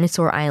called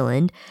Dinosaur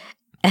Island.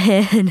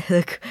 And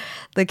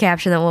the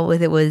caption that went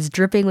with it was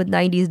dripping with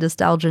 90s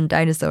nostalgia and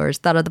dinosaurs.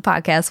 Thought of the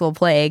podcast while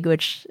playing,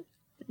 which,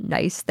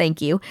 nice,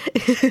 thank you.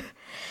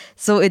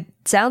 So it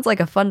sounds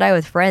like a fun day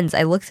with friends.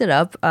 I looked it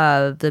up.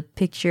 The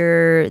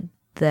picture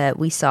that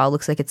we saw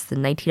looks like it's the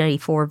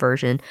 1994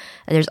 version.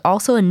 And there's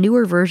also a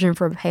newer version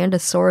from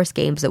Pandasaurus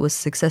Games that was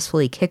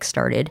successfully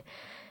kickstarted.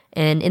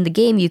 And in the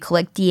game, you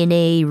collect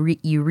DNA,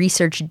 you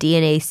research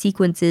DNA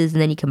sequences,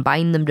 and then you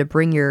combine them to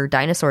bring your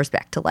dinosaurs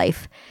back to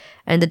life.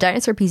 And the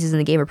dinosaur pieces in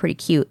the game are pretty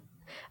cute.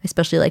 I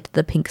especially liked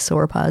the pink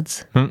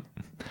sauropods.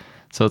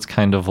 So it's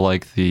kind of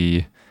like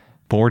the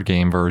board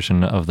game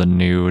version of the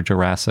new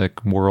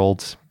Jurassic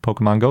World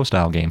Pokemon Go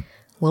style game.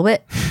 A little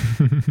bit.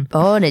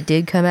 Oh, and it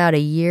did come out a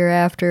year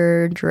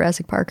after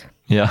Jurassic Park.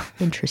 Yeah.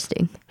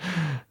 Interesting.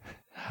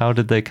 How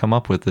did they come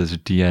up with this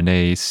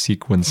DNA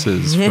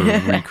sequences for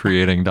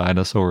recreating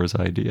dinosaurs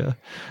idea?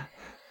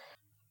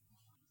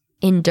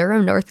 In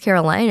Durham, North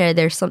Carolina,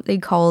 there's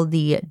something called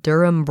the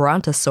Durham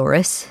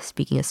Brontosaurus,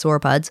 speaking of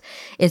sauropods.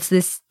 It's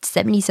this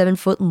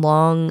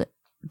 77-foot-long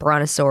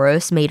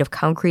brontosaurus made of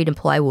concrete and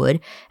plywood,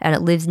 and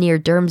it lives near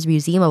Durham's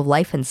Museum of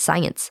Life and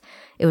Science.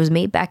 It was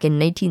made back in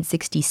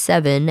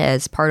 1967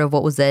 as part of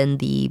what was then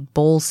the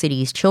Bowl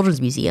Cities Children's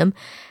Museum,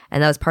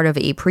 and that was part of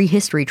a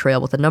prehistory trail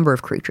with a number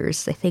of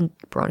creatures. I think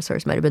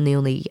Brontosaurus might have been the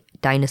only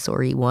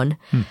dinosaur-y one.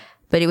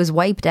 But it was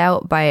wiped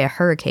out by a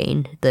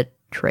hurricane, the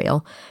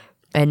trail,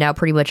 and now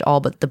pretty much all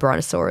but the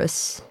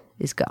Brontosaurus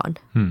is gone.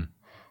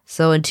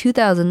 So in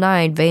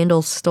 2009,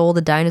 vandals stole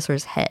the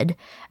dinosaur's head,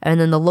 and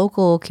then the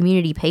local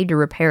community paid to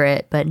repair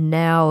it, but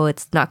now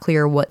it's not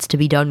clear what's to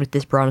be done with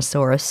this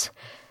Brontosaurus.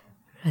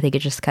 I think it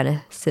just kind of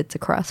sits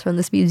across from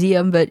this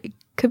museum, but it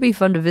could be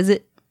fun to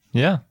visit.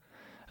 Yeah.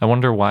 I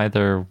wonder why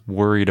they're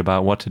worried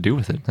about what to do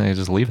with it. They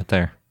just leave it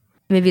there.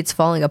 Maybe it's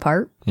falling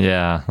apart.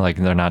 Yeah, like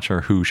they're not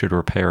sure who should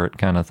repair it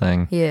kind of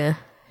thing. Yeah.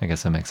 I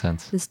guess that makes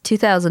sense. This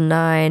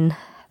 2009,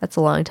 that's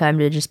a long time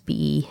to just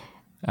be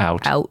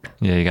Out. out.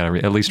 Yeah, you got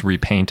to at least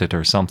repaint it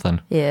or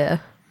something. Yeah.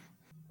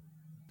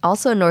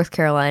 Also in North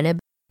Carolina,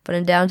 but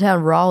in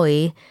downtown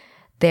Raleigh,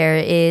 there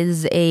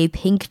is a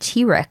pink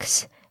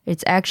T-Rex.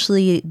 It's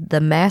actually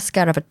the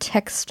mascot of a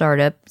tech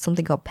startup,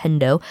 something called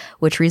Pendo,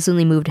 which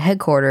recently moved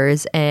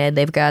headquarters, and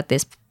they've got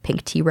this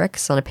pink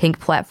T-Rex on a pink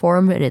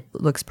platform, and it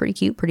looks pretty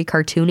cute, pretty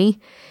cartoony.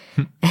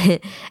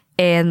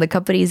 And the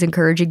company is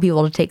encouraging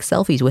people to take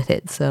selfies with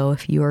it. So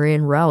if you are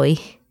in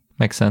Raleigh...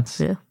 Makes sense.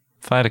 Yeah.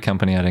 If I had a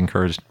company, I'd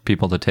encourage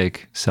people to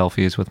take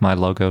selfies with my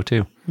logo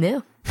too. Yeah.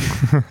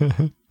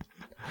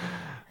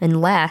 And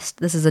last,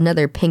 this is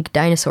another pink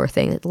dinosaur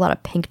thing. There's a lot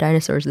of pink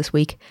dinosaurs this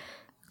week.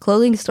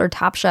 Clothing store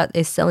Topshop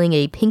is selling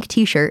a pink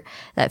t-shirt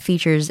that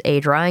features a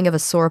drawing of a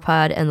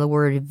sauropod and the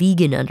word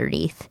vegan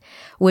underneath,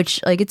 which,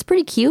 like, it's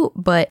pretty cute,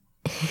 but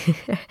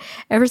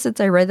ever since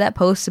I read that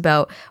post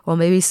about, well,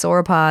 maybe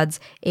sauropods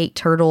ate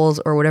turtles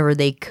or whatever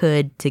they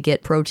could to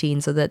get protein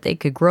so that they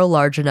could grow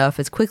large enough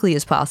as quickly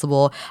as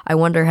possible, I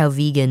wonder how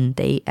vegan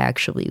they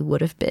actually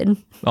would have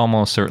been.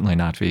 Almost certainly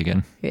not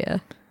vegan. Yeah.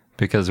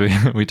 because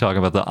we talk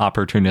about the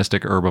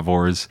opportunistic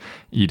herbivores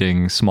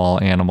eating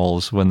small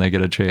animals when they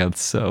get a chance.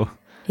 So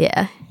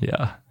Yeah,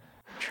 yeah.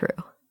 true.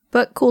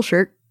 But cool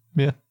shirt.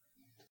 Yeah.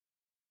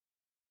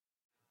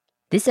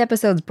 This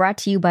episode's brought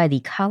to you by the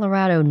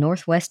Colorado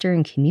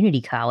Northwestern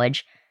Community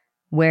College,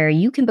 where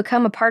you can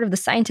become a part of the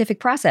scientific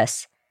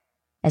process.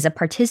 As a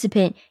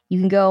participant, you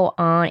can go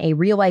on a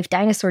real-life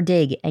dinosaur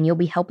dig, and you'll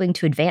be helping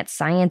to advance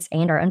science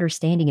and our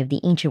understanding of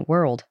the ancient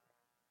world.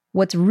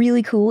 What's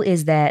really cool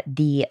is that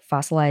the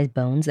fossilized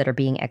bones that are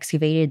being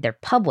excavated, they're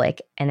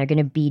public, and they're going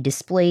to be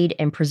displayed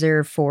and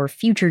preserved for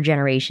future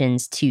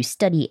generations to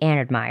study and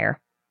admire.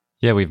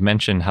 Yeah, we've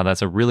mentioned how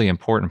that's a really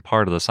important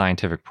part of the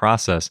scientific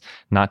process,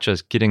 not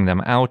just getting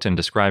them out and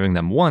describing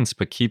them once,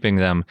 but keeping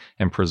them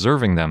and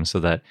preserving them so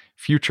that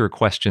future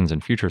questions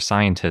and future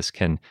scientists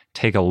can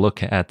take a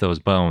look at those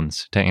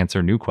bones to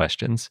answer new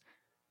questions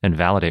and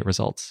validate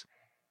results.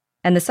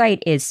 And the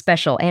site is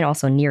special and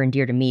also near and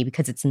dear to me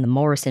because it's in the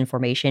Morrison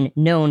Formation,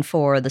 known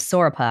for the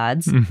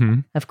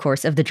sauropods, of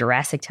course, of the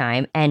Jurassic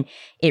time. And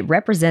it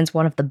represents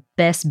one of the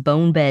best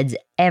bone beds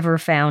ever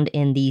found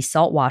in the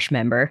Saltwash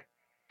member.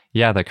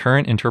 Yeah, the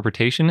current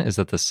interpretation is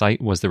that the site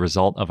was the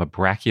result of a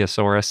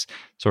Brachiosaurus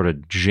sort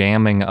of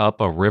jamming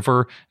up a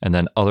river and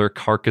then other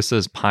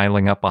carcasses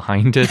piling up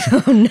behind it.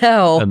 Oh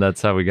no. And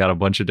that's how we got a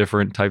bunch of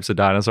different types of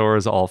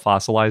dinosaurs all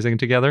fossilizing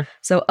together.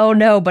 So, oh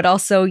no, but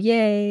also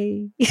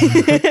yay.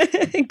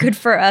 Good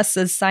for us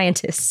as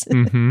scientists.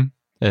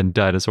 And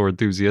dinosaur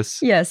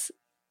enthusiasts. Yes.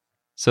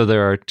 So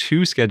there are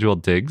 2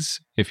 scheduled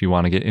digs if you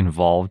want to get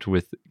involved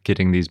with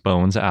getting these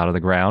bones out of the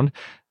ground.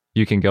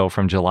 You can go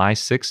from July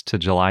 6th to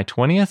July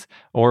 20th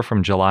or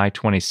from July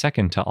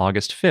 22nd to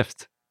August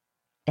 5th.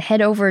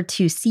 Head over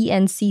to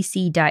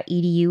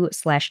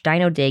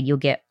cncc.edu/dinodig. You'll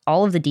get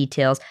all of the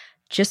details.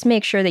 Just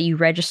make sure that you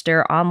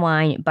register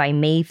online by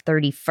May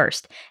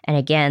 31st. And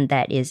again,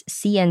 that is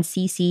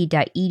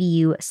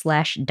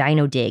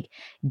cncc.edu/dinodig,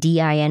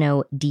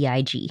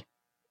 DINODIG.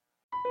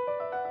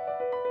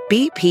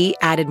 BP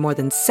added more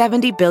than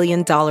 $70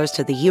 billion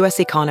to the U.S.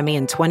 economy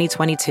in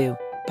 2022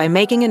 by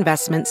making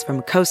investments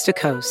from coast to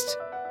coast.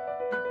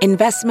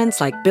 Investments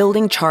like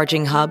building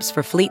charging hubs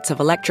for fleets of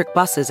electric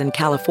buses in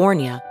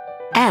California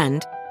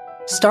and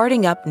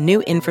starting up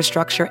new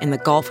infrastructure in the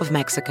Gulf of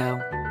Mexico.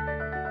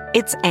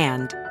 It's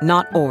and,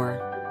 not or.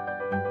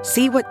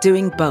 See what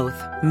doing both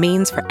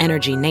means for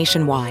energy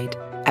nationwide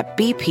at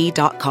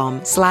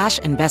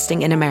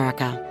bp.com/investing in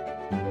America.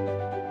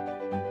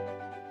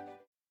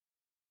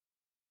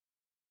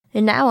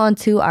 And now on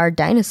to our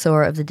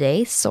dinosaur of the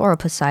day,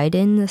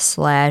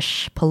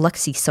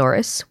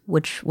 Sauroposeidon/Paluxysaurus,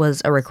 which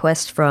was a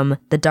request from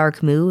The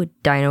Dark Moo,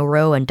 Dino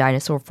Row, and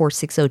Dinosaur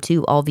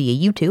 4602, all via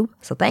YouTube,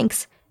 so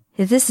thanks.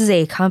 This is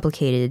a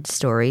complicated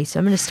story, so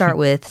I'm going to start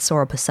with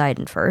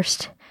Sauroposeidon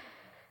first.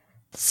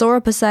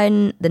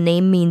 Sauroposeidon, the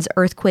name means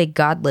earthquake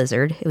god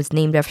lizard. It was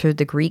named after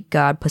the Greek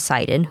god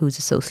Poseidon, who's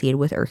associated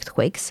with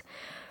earthquakes.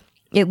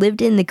 It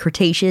lived in the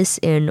Cretaceous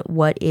in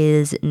what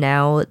is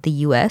now the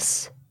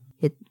U.S.,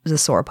 It was a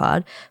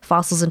sauropod.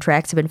 Fossils and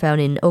tracks have been found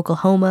in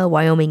Oklahoma,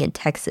 Wyoming, and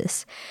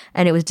Texas.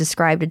 And it was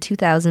described in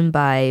 2000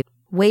 by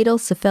Wadle,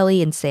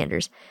 Cifelli, and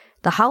Sanders.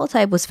 The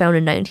holotype was found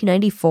in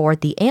 1994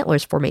 at the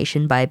Antlers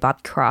Formation by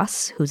Bob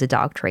Cross, who's a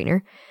dog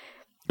trainer.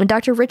 And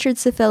Dr. Richard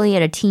Cifelli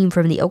and a team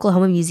from the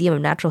Oklahoma Museum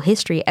of Natural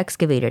History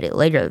excavated it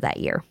later that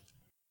year.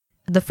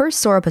 The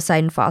first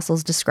Sauroposeidon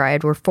fossils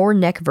described were 4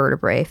 neck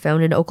vertebrae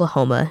found in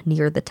Oklahoma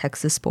near the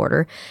Texas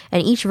border,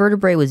 and each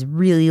vertebrae was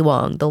really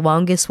long. The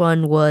longest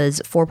one was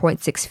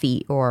 4.6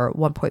 feet or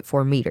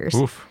 1.4 meters.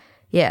 Oof.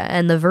 Yeah,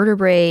 and the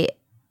vertebrae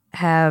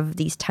have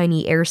these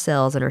tiny air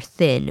cells and are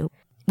thin,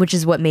 which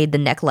is what made the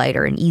neck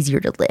lighter and easier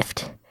to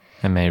lift.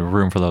 And made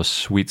room for those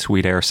sweet,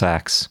 sweet air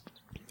sacs.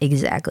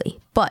 Exactly.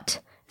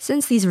 But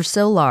since these were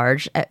so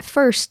large, at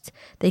first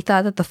they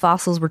thought that the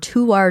fossils were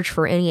too large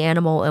for any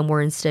animal and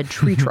were instead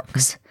tree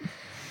trunks.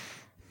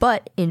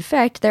 But in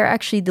fact, they're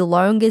actually the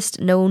longest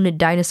known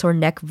dinosaur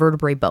neck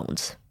vertebrae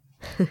bones.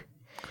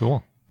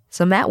 Cool.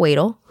 So Matt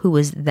Wadle, who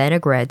was then a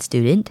grad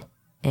student,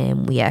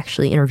 and we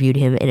actually interviewed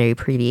him in a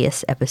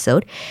previous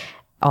episode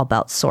all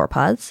about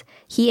sauropods,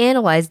 he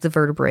analyzed the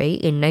vertebrae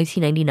in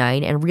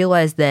 1999 and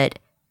realized that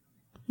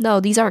no,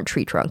 these aren't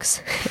tree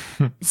trunks.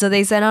 So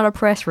they sent out a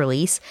press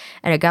release,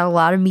 and it got a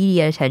lot of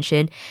media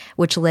attention,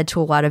 which led to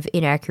a lot of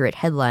inaccurate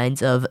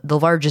headlines of the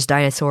largest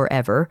dinosaur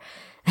ever.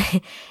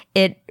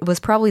 It was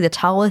probably the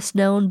tallest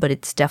known, but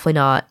it's definitely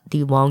not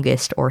the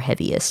longest or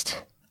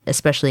heaviest,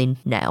 especially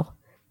now.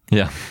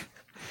 Yeah.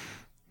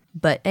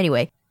 But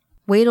anyway,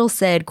 Wadle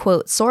said,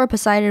 quote,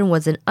 Sauroposeidon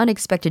was an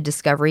unexpected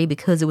discovery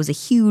because it was a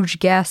huge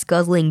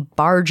gas-guzzling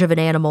barge of an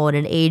animal in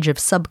an age of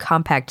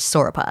subcompact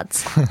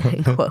sauropods,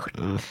 end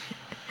quote.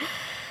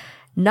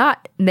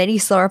 Not many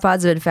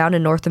sauropods have been found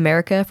in North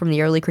America from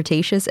the early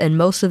Cretaceous, and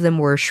most of them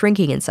were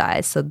shrinking in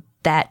size, so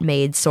that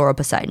made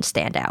Sauroposeidon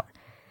stand out.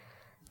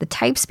 The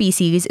type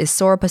species is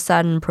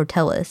Sauroposeidon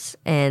protellus,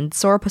 and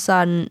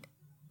Sauroposeidon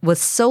was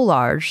so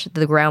large that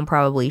the ground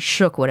probably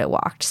shook when it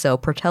walked, so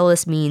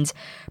protellus means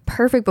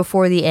perfect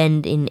before the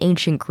end in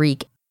ancient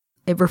Greek.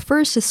 It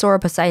refers to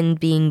Sauroposeidon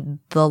being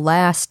the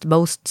last,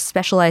 most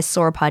specialized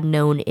sauropod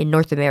known in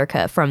North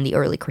America from the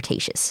early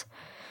Cretaceous.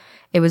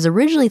 It was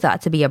originally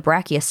thought to be a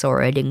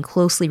brachiosaurid and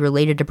closely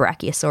related to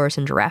Brachiosaurus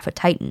and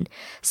Giraffatitan,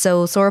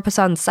 so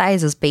Sauroposeidon's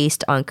size is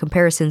based on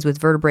comparisons with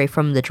vertebrae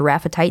from the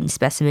Giraffatitan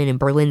specimen in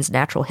Berlin's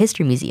Natural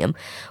History Museum,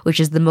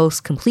 which is the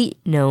most complete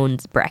known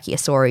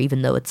brachiosaur,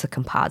 even though it's a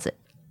composite.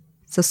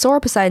 So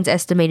Sauroposeidon's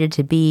estimated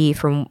to be,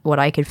 from what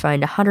I could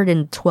find,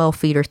 112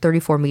 feet or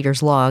 34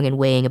 meters long and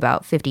weighing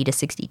about 50 to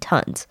 60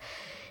 tons.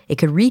 It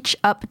could reach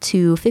up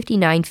to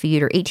 59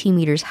 feet or 18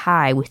 meters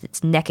high with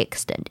its neck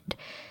extended.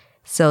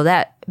 So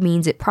that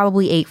means it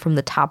probably ate from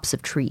the tops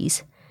of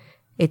trees.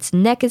 Its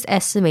neck is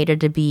estimated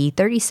to be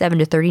 37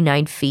 to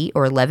 39 feet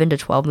or 11 to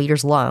 12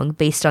 meters long,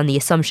 based on the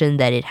assumption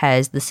that it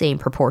has the same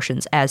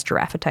proportions as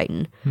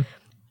Giraffatitan.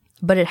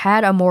 But it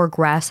had a more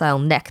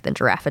gracile neck than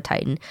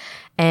Giraffatitan,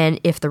 and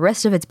if the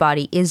rest of its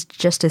body is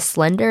just as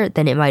slender,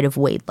 then it might have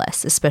weighed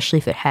less, especially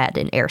if it had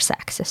an air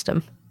sac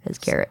system, as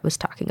Garrett was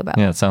talking about.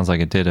 Yeah, it sounds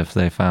like it did if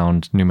they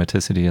found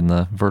pneumaticity in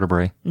the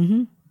vertebrae.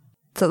 Mm-hmm.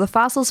 So the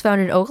fossils found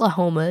in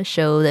Oklahoma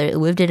show that it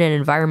lived in an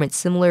environment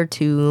similar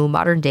to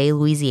modern-day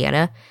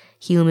Louisiana,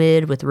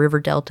 humid with river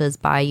deltas,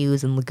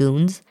 bayous, and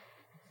lagoons.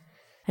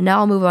 And now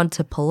I'll move on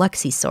to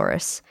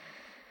Polyxysaurus.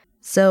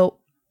 So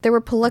there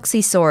were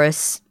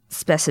Polyxysaurus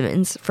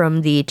specimens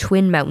from the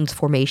Twin Mountains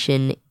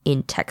Formation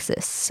in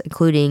Texas,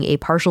 including a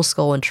partial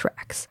skull and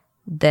tracks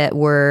that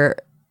were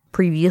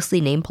previously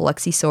named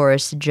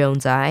Polyxysaurus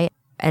jonesii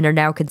and are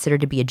now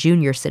considered to be a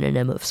junior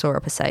synonym of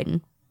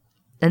Sauroposeidon.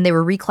 And they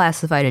were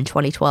reclassified in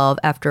 2012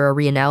 after a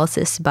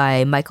reanalysis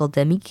by Michael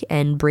Demick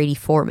and Brady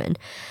Foreman.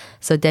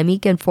 So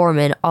Demick and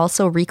Foreman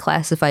also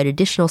reclassified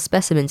additional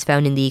specimens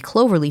found in the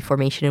Cloverleaf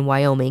Formation in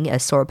Wyoming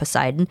as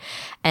Sauroposeidon,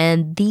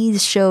 and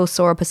these show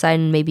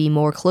Sauroposeidon may be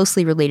more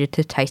closely related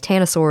to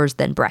titanosaurs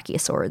than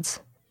brachiosaurids.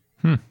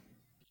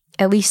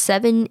 At least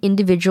 7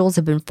 individuals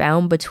have been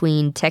found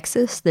between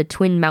Texas, the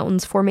Twin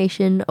Mountains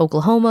Formation,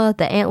 Oklahoma,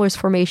 the Antlers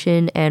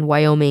Formation, and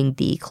Wyoming,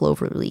 the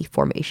Cloverleaf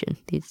Formation.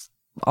 These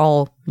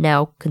all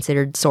now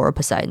considered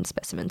Sauroposeidon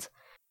specimens.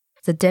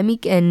 The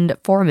Demick and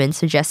Foreman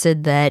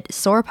suggested that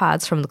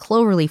sauropods from the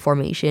Cloverleaf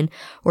Formation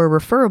were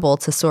referable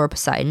to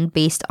Sauroposeidon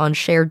based on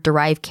shared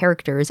derived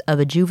characters of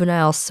a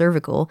juvenile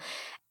cervical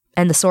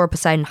and the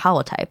Sauroposeidon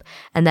holotype,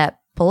 and that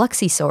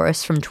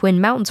Polyxysaurus from Twin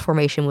Mountains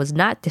Formation was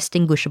not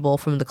distinguishable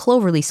from the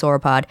Cloverleaf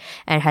sauropod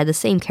and had the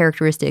same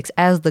characteristics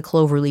as the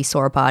Cloverleaf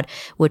sauropod,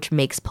 which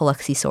makes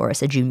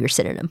Polyxysaurus a junior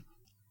synonym.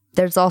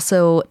 There's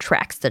also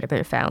tracks that have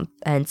been found,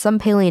 and some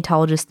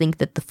paleontologists think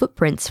that the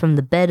footprints from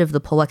the bed of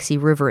the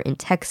Paluxy River in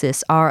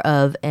Texas are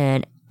of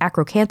an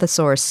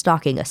Acrocanthosaurus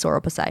stalking a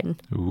Sauroposeidon.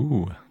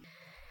 Ooh.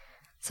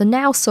 So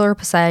now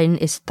Sauroposeidon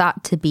is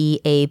thought to be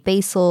a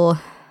basal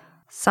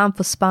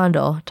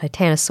Somphospondal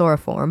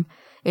titanosauriform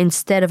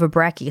instead of a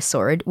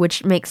brachiosaurid,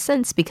 which makes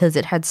sense because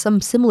it had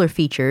some similar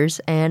features,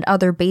 and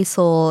other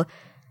basal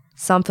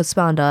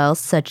Somphospondales,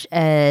 such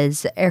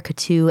as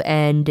Erkatu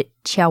and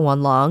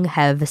Qiaowanlong,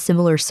 have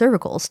similar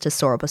cervicals to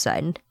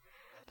Sauroposeidon.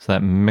 So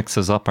that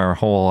mixes up our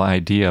whole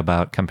idea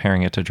about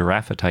comparing it to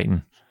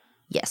Giraffatitan.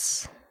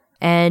 Yes.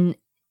 And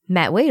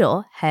Matt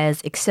Wadel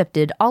has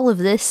accepted all of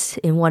this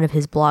in one of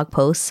his blog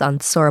posts on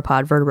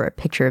Sauropod Vertebrate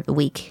Picture of the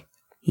Week.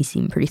 He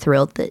seemed pretty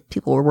thrilled that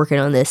people were working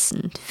on this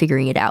and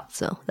figuring it out,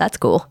 so that's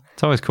cool.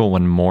 It's always cool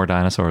when more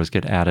dinosaurs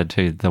get added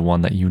to the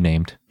one that you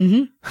named.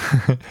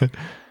 Mm-hmm.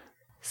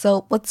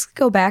 So let's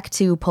go back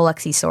to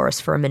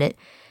Polyxysaurus for a minute.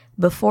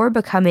 Before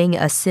becoming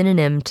a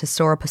synonym to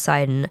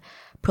Sauroposeidon,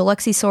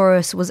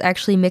 Polyxysaurus was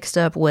actually mixed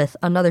up with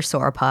another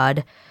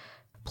sauropod,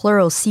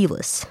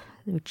 Pleurocoelus,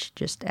 which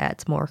just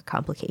adds more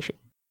complication.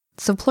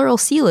 So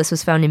Pleurocoelus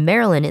was found in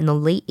Maryland in the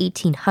late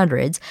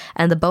 1800s,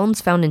 and the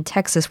bones found in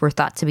Texas were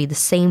thought to be the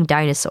same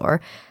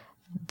dinosaur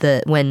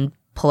when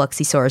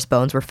Polyxysaurus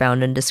bones were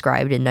found and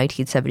described in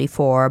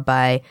 1974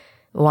 by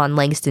Juan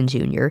Langston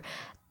Jr.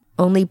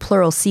 Only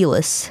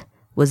Pleurocoelus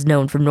was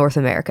known from North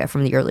America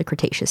from the early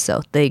Cretaceous,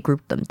 so they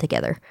grouped them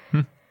together.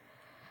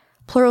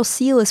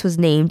 Pleurocoelus was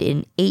named in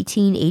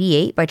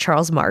 1888 by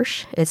Charles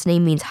Marsh. Its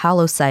name means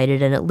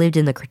hollow-sided, and it lived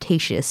in the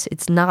Cretaceous.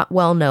 It's not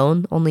well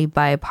known, only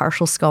by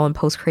partial skull and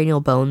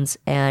postcranial bones,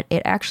 and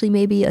it actually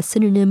may be a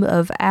synonym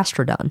of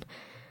Astrodon.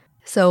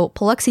 So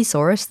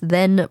Polyxysaurus,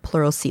 then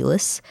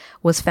Pleurocoelus,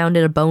 was found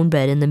in a bone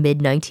bed in the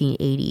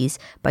mid-1980s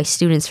by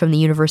students from the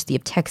University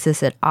of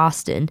Texas at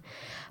Austin,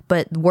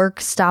 but work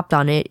stopped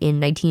on it in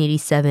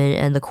 1987,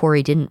 and the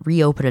quarry didn't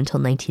reopen until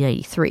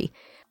 1993.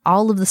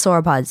 All of the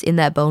sauropods in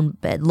that bone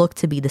bed looked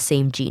to be the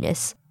same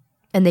genus.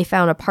 And they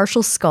found a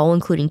partial skull,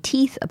 including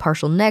teeth, a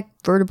partial neck,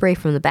 vertebrae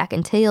from the back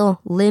and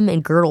tail, limb,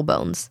 and girdle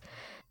bones.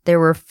 There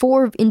were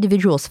 4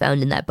 individuals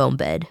found in that bone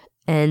bed,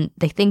 and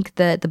they think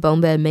that the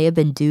bone bed may have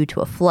been due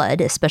to a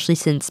flood, especially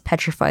since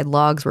petrified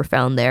logs were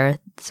found there,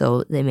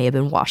 so they may have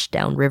been washed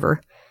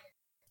downriver.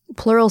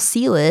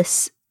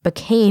 Pleurocoelus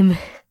became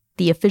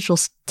the official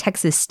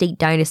Texas state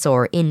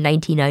dinosaur in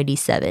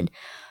 1997.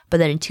 But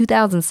then in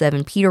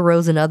 2007, Peter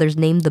Rose and others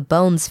named the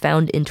bones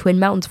found in Twin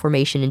Mountains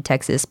Formation in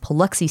Texas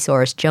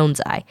Polyxysaurus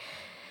jonesii.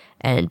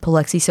 And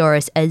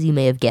Polexisaurus, as you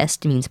may have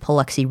guessed, means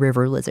Paluxy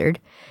River lizard.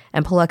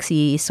 And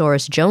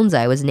Polexisaurus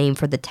jonesi was named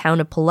for the town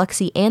of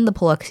Paluxy and the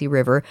Paluxy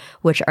River,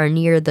 which are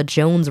near the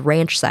Jones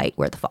Ranch site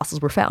where the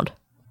fossils were found.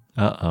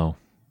 Uh-oh.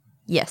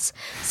 Yes.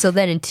 So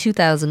then in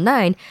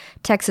 2009,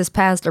 Texas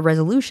passed a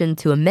resolution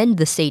to amend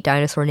the state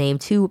dinosaur name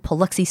to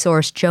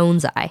Polexisaurus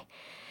jonesi.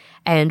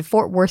 And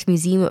Fort Worth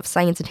Museum of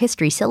Science and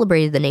History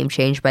celebrated the name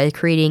change by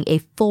creating a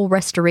full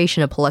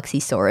restoration of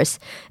Polexisaurus,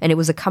 and it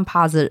was a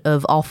composite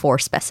of all 4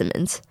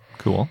 specimens.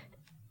 Cool.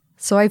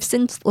 So I've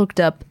since looked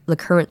up the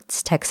current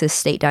Texas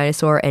state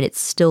dinosaur, and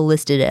it's still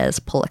listed as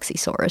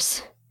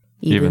Polexisaurus,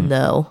 even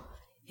though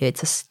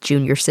it's a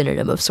junior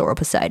synonym of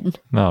Sauroposeidon.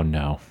 Oh,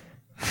 no.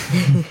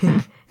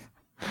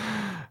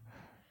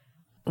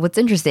 What's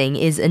interesting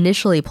is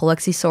initially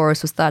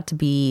Polexisaurus was thought to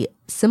be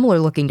similar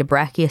looking to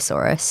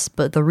Brachiosaurus,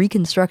 but the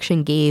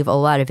reconstruction gave a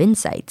lot of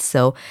insights.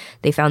 So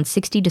they found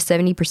 60 to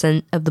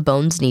 70% of the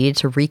bones needed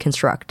to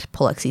reconstruct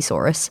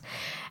Polexisaurus.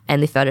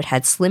 And they found it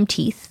had slim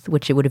teeth,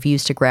 which it would have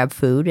used to grab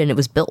food, and it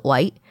was built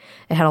light.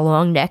 It had a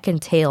long neck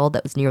and tail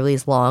that was nearly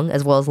as long,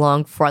 as well as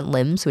long front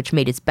limbs, which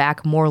made its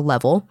back more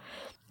level.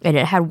 And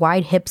it had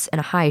wide hips and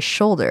a high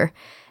shoulder.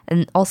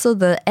 And also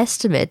the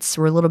estimates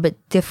were a little bit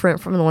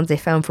different from the ones they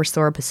found for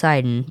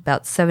Sauroposeidon,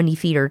 about 70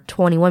 feet or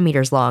 21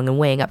 meters long and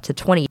weighing up to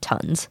 20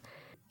 tons.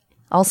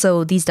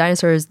 Also, these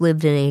dinosaurs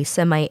lived in a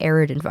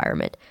semi-arid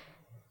environment.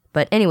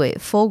 But anyway,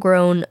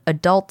 full-grown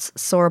adult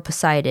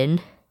Sauroposeidon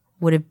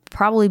would have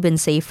probably been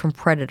safe from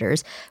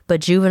predators,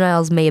 but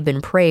juveniles may have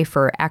been prey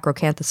for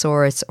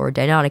Acrocanthosaurus or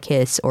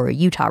Deinonychus or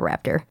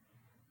Utahraptor.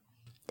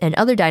 And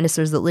other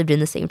dinosaurs that lived in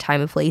the same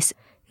time and place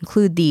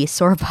include the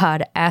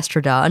sauropod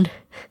Astrodon,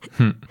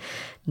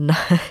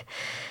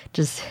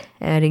 just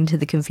adding to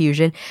the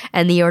confusion,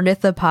 and the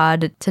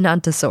ornithopod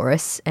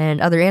Tenontosaurus,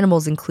 and other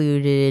animals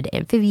included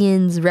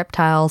amphibians,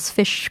 reptiles,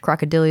 fish,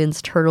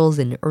 crocodilians, turtles,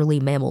 and early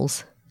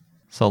mammals.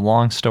 So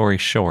long story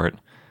short,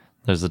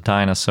 there's a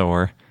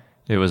dinosaur.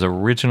 It was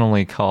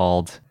originally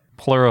called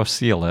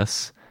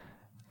Pleurocoelus,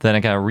 then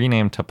it got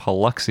renamed to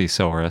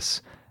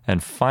Polexisaurus,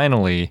 and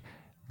finally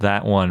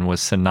that one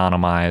was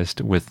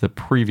synonymized with the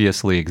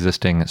previously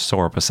existing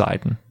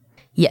Sauroposeidon.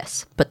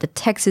 Yes, but the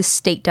Texas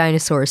state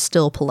dinosaur is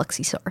still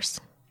Polexisaurus.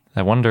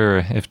 I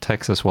wonder if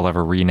Texas will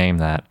ever rename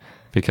that,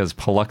 because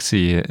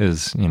Paluxy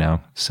is,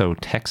 so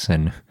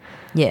Texan.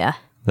 Yeah.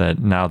 That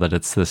now that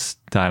it's this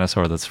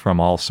dinosaur that's from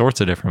all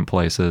sorts of different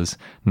places,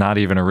 not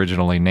even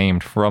originally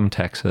named from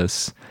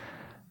Texas,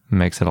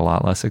 makes it a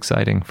lot less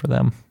exciting for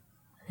them.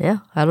 Yeah,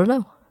 I don't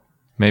know.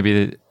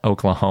 Maybe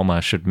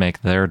Oklahoma should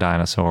make their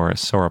dinosaur a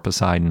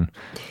Sauroposeidon.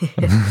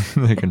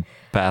 They can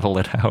battle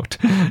it out.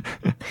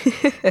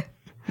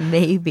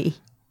 Maybe.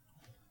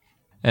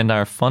 And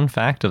our fun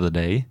fact of the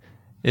day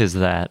is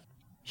that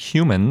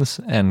humans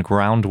and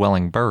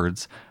ground-dwelling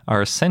birds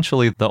are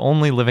essentially the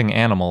only living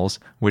animals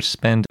which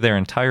spend their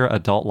entire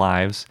adult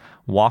lives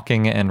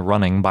walking and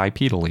running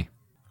bipedally,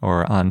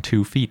 or on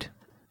 2 feet.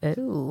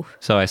 Oh.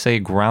 So I say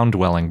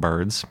ground-dwelling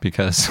birds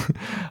because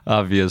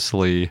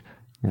obviously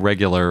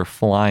regular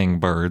flying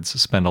birds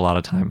spend a lot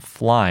of time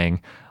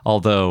flying,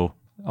 although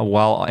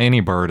while any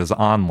bird is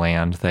on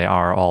land, they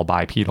are all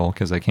bipedal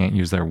because they can't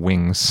use their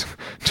wings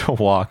to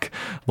walk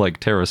like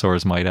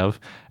pterosaurs might have.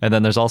 And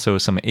then there's also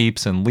some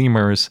apes and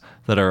lemurs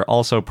that are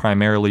also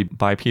primarily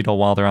bipedal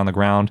while they're on the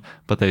ground,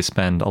 but they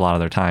spend a lot of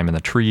their time in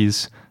the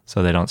trees,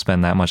 so they don't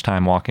spend that much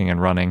time walking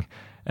and running.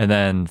 And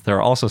then there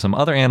are also some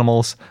other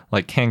animals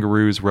like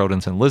kangaroos,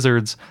 rodents, and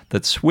lizards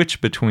that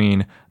switch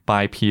between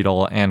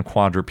bipedal and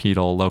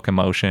quadrupedal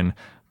locomotion,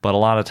 but a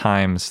lot of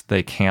times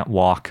they can't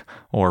walk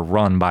or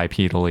run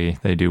bipedally.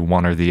 They do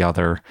one or the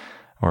other,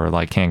 or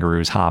like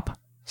kangaroos hop.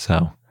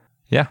 So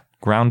yeah,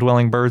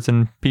 ground-dwelling birds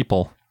and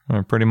people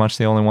are pretty much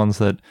the only ones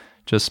that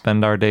just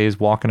spend our days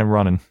walking and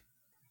running.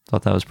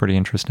 Thought that was pretty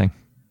interesting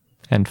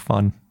and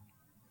fun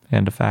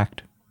and a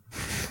fact.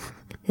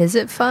 Is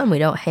it fun? We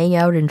don't hang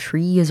out in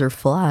trees or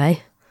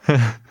fly.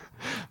 But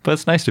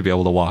it's nice to be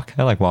able to walk.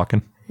 I like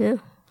walking. Yeah.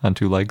 On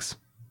 2 legs.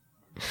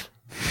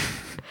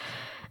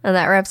 And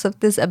that wraps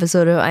up this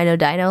episode of I Know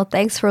Dino.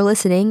 Thanks for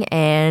listening,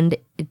 and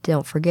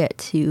don't forget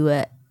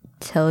to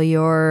tell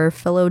your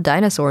fellow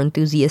dinosaur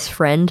enthusiast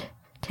friend,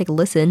 take a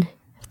listen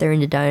if they're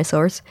into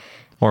dinosaurs.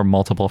 Or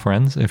multiple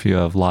friends if you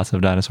have lots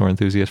of dinosaur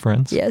enthusiast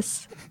friends.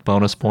 Yes.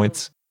 Bonus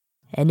points.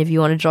 And if you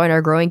want to join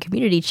our growing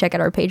community, check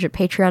out our page at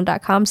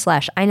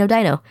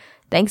patreon.com/iknowdino.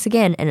 Thanks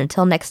again, and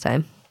until next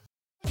time.